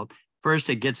result. First,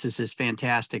 it gets us this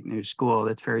fantastic new school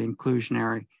that's very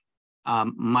inclusionary,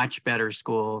 much better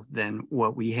school than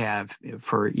what we have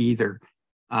for either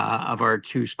of our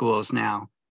 2 schools now.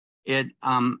 It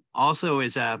also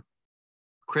is a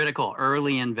critical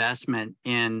early investment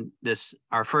in this,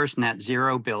 our first net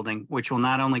zero building, which will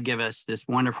not only give us this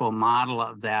wonderful model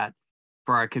of that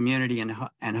for our community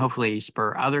and hopefully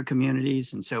spur other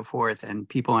communities and so forth, and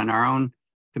people in our own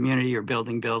community are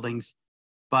building buildings,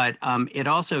 but it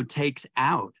also takes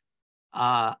out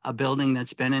a building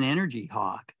that's been an energy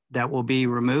hog that will be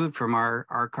removed from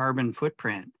our carbon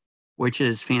footprint, which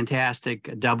is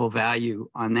fantastic, double value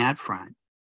on that front.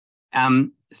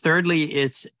 Thirdly,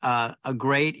 it's a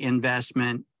great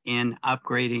investment in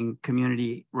upgrading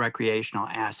community recreational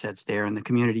assets there in the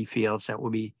community fields that will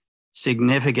be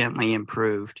significantly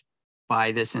improved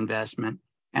by this investment.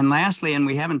 And lastly, and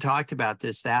we haven't talked about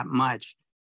this that much,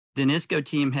 the DNISCO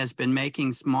team has been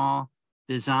making small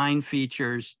design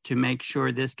features to make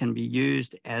sure this can be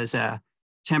used as a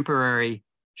temporary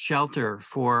shelter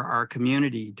for our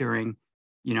community during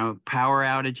power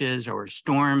outages or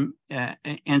storm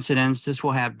incidents. This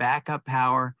will have backup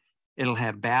power. It'll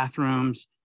have bathrooms.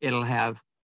 It'll have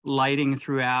lighting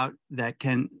throughout that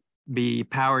can be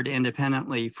powered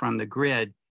independently from the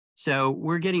grid. So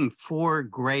we're getting 4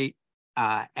 great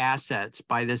assets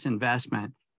by this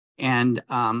investment. And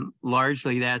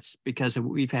largely that's because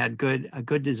we've had a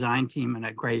good design team and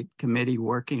a great committee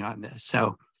working on this.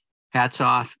 So hats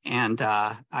off, and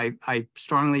I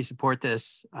strongly support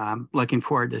this. Looking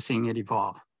forward to seeing it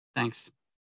evolve. Thanks.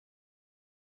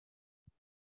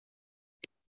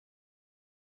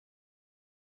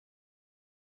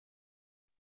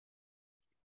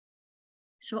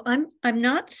 So I'm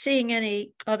not seeing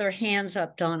any other hands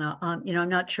up, Donna. I'm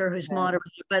not sure who's moderating,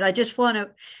 but I just want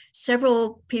to.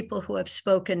 Several people who have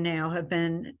spoken now have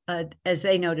been, as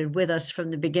they noted, with us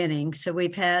from the beginning. So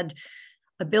we've had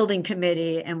a building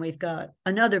committee, and we've got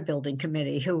another building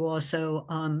committee who also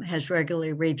has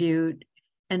regularly reviewed,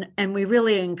 and we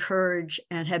really encourage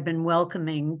and have been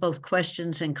welcoming both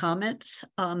questions and comments.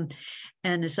 And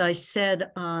as I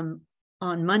said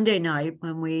on Monday night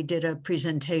when we did a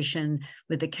presentation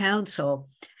with the council,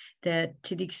 that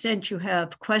to the extent you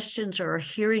have questions or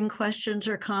hearing questions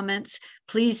or comments,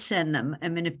 please send them. I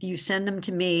mean, if you send them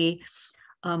to me,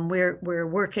 We're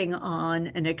working on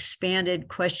an expanded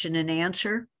question and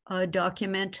answer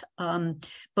document.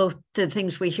 Both the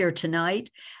things we hear tonight,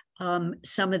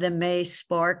 some of them may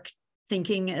spark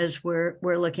thinking as we're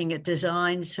looking at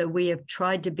design. So we have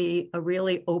tried to be a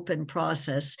really open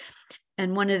process.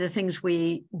 And one of the things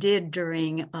we did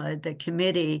during the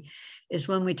committee is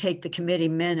when we take the committee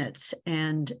minutes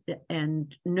and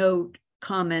note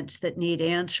comments that need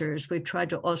answers, we've tried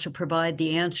to also provide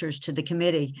the answers to the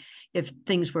committee if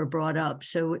things were brought up.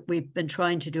 So we've been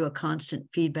trying to do a constant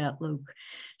feedback loop.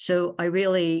 So I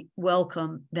really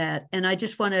welcome that. And I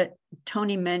just want to,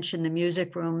 Tony mentioned the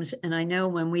music rooms, and I know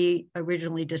when we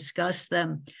originally discussed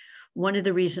them, one of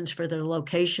the reasons for the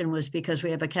location was because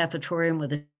we have a cafetorium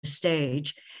with a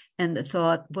stage. And the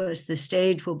thought was the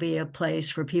stage will be a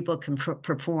place where people can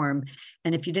perform.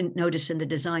 And if you didn't notice in the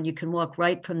design, you can walk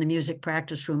right from the music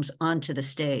practice rooms onto the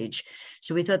stage.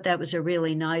 So we thought that was a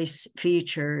really nice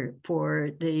feature for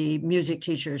the music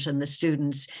teachers and the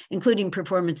students, including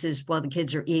performances while the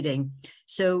kids are eating.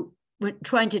 So we're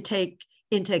trying to take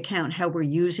into account how we're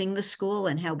using the school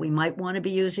and how we might want to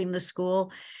be using the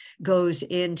school goes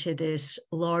into this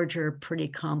larger, pretty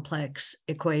complex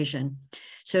equation.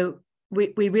 So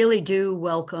we really do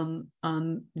welcome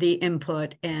the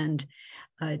input, and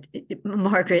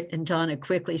Margaret and Donna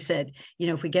quickly said, you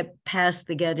know, if we get past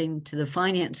the getting to the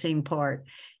financing part,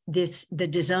 the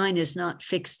design is not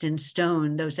fixed in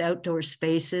stone. Those outdoor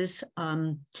spaces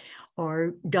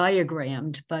are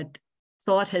diagrammed, but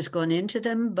thought has gone into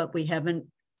them, but we haven't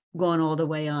gone all the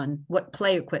way on what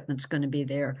play equipment's going to be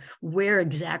there, where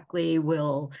exactly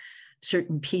will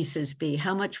certain pieces be,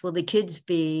 how much will the kids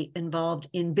be involved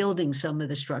in building some of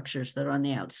the structures that are on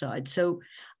the outside. So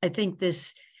I think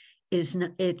this is,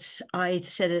 I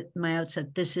said it in my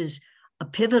outset, this is a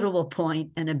pivotal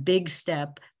point and a big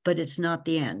step, but it's not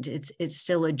the end. It's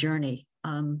still a journey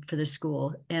for the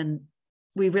school, and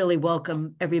we really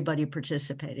welcome everybody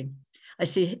participating. I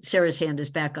see Sarah's hand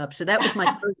is back up. So that was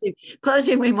my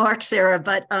closing remark, Sarah,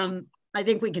 but I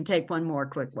think we can take one more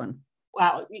quick one.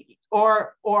 Well,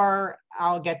 or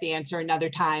I'll get the answer another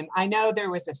time. I know there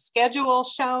was a schedule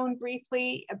shown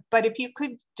briefly, but if you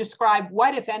could describe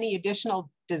what, if any,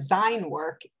 additional design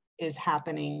work is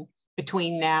happening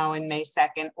between now and May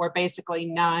 2nd, or basically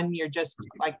none, you're just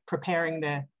like preparing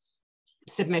the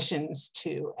submissions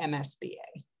to MSBA.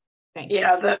 Thank you.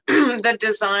 Yeah, the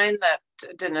design that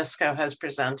Danisco has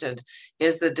presented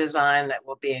is the design that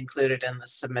will be included in the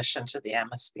submission to the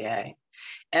MSBA.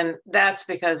 And that's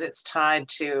because it's tied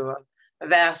to a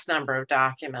vast number of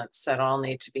documents that all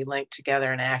need to be linked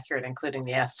together and accurate, including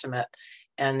the estimate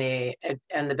and the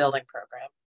building program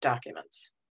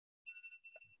documents.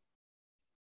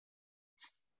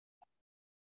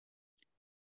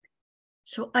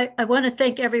 So I want to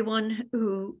thank everyone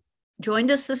who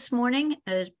joined us this morning,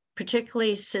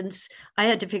 particularly since I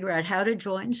had to figure out how to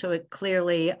join. So it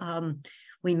clearly,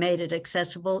 we made it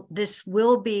accessible. This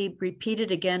will be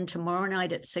repeated again tomorrow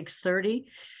night at 6:30.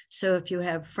 So if you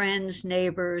have friends,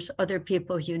 neighbors, other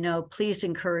people you know, please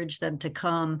encourage them to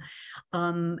come.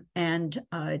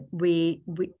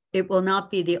 It will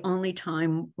not be the only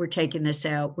time we're taking this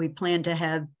out. We plan to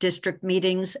have district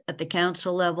meetings at the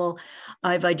council level.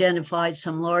 I've identified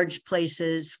some large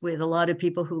places with a lot of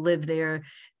people who live there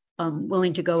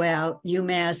willing to go out.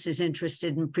 UMass is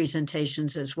interested in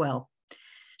presentations as well.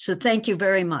 So thank you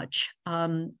very much.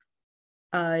 Any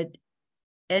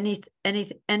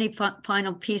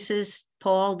final pieces,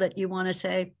 Paul, that you want to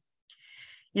say?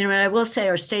 You know, I will say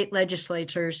our state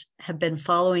legislators have been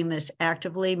following this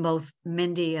actively, both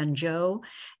Mindy and Joe,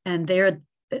 and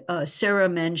Sarah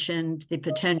mentioned the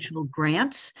potential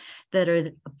grants that are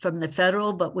from the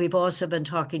federal, but we've also been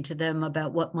talking to them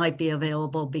about what might be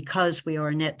available because we are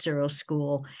a net zero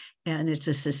school and it's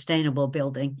a sustainable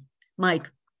building.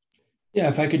 Mike. Yeah,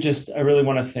 if I could I really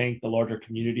want to thank the larger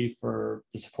community for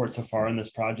the support so far in this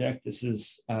project. This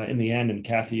is, in the end, and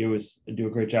Kathy, you always do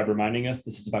a great job reminding us,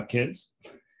 this is about kids.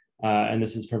 And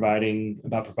this is providing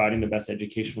the best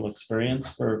educational experience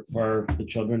for the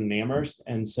children in Amherst.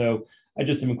 And so I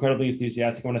just am incredibly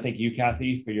enthusiastic. I want to thank you,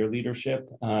 Kathy, for your leadership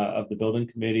of the building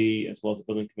committee, as well as the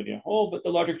building committee as a whole, but the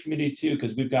larger committee too,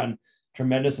 because we've gotten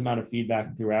tremendous amount of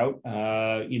feedback throughout,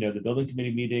 the building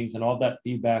committee meetings, and all that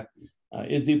feedback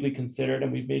is deeply considered,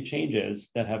 and we've made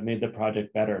changes that have made the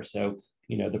project better. So,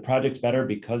 the project's better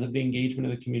because of the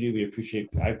engagement of the community.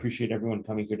 I appreciate everyone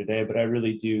coming here today, but I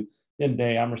really do. Then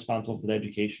day, I'm responsible for the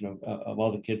education of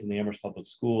all the kids in the Amherst Public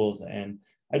Schools, and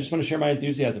I just want to share my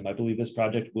enthusiasm. I believe this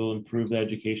project will improve the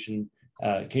educational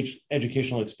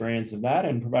experience of that,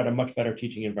 and provide a much better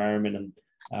teaching environment and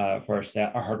for our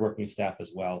staff, our hardworking staff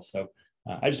as well. So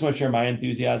I just want to share my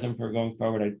enthusiasm for going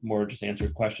forward. I more just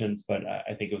answered questions, but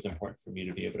I think it was important for me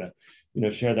to be able to,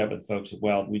 share that with folks as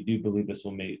well. We do believe this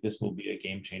will be a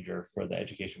game changer for the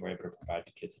education we're able to provide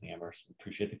to kids in Amherst. We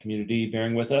appreciate the community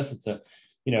bearing with us. It's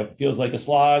feels like a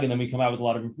slog, and then we come out with a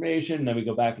lot of information, and then we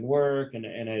go back and work, and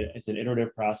it's an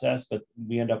iterative process, but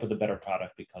we end up with a better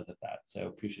product because of that. So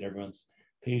appreciate everyone's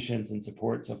patience and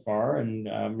support so far, and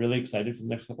I'm really excited for the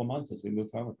next couple of months as we move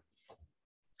forward.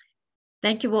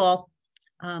 Thank you all.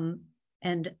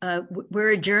 We're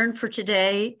adjourned for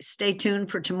today. Stay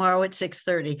tuned for tomorrow at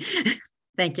 6:30.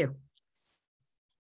 Thank you.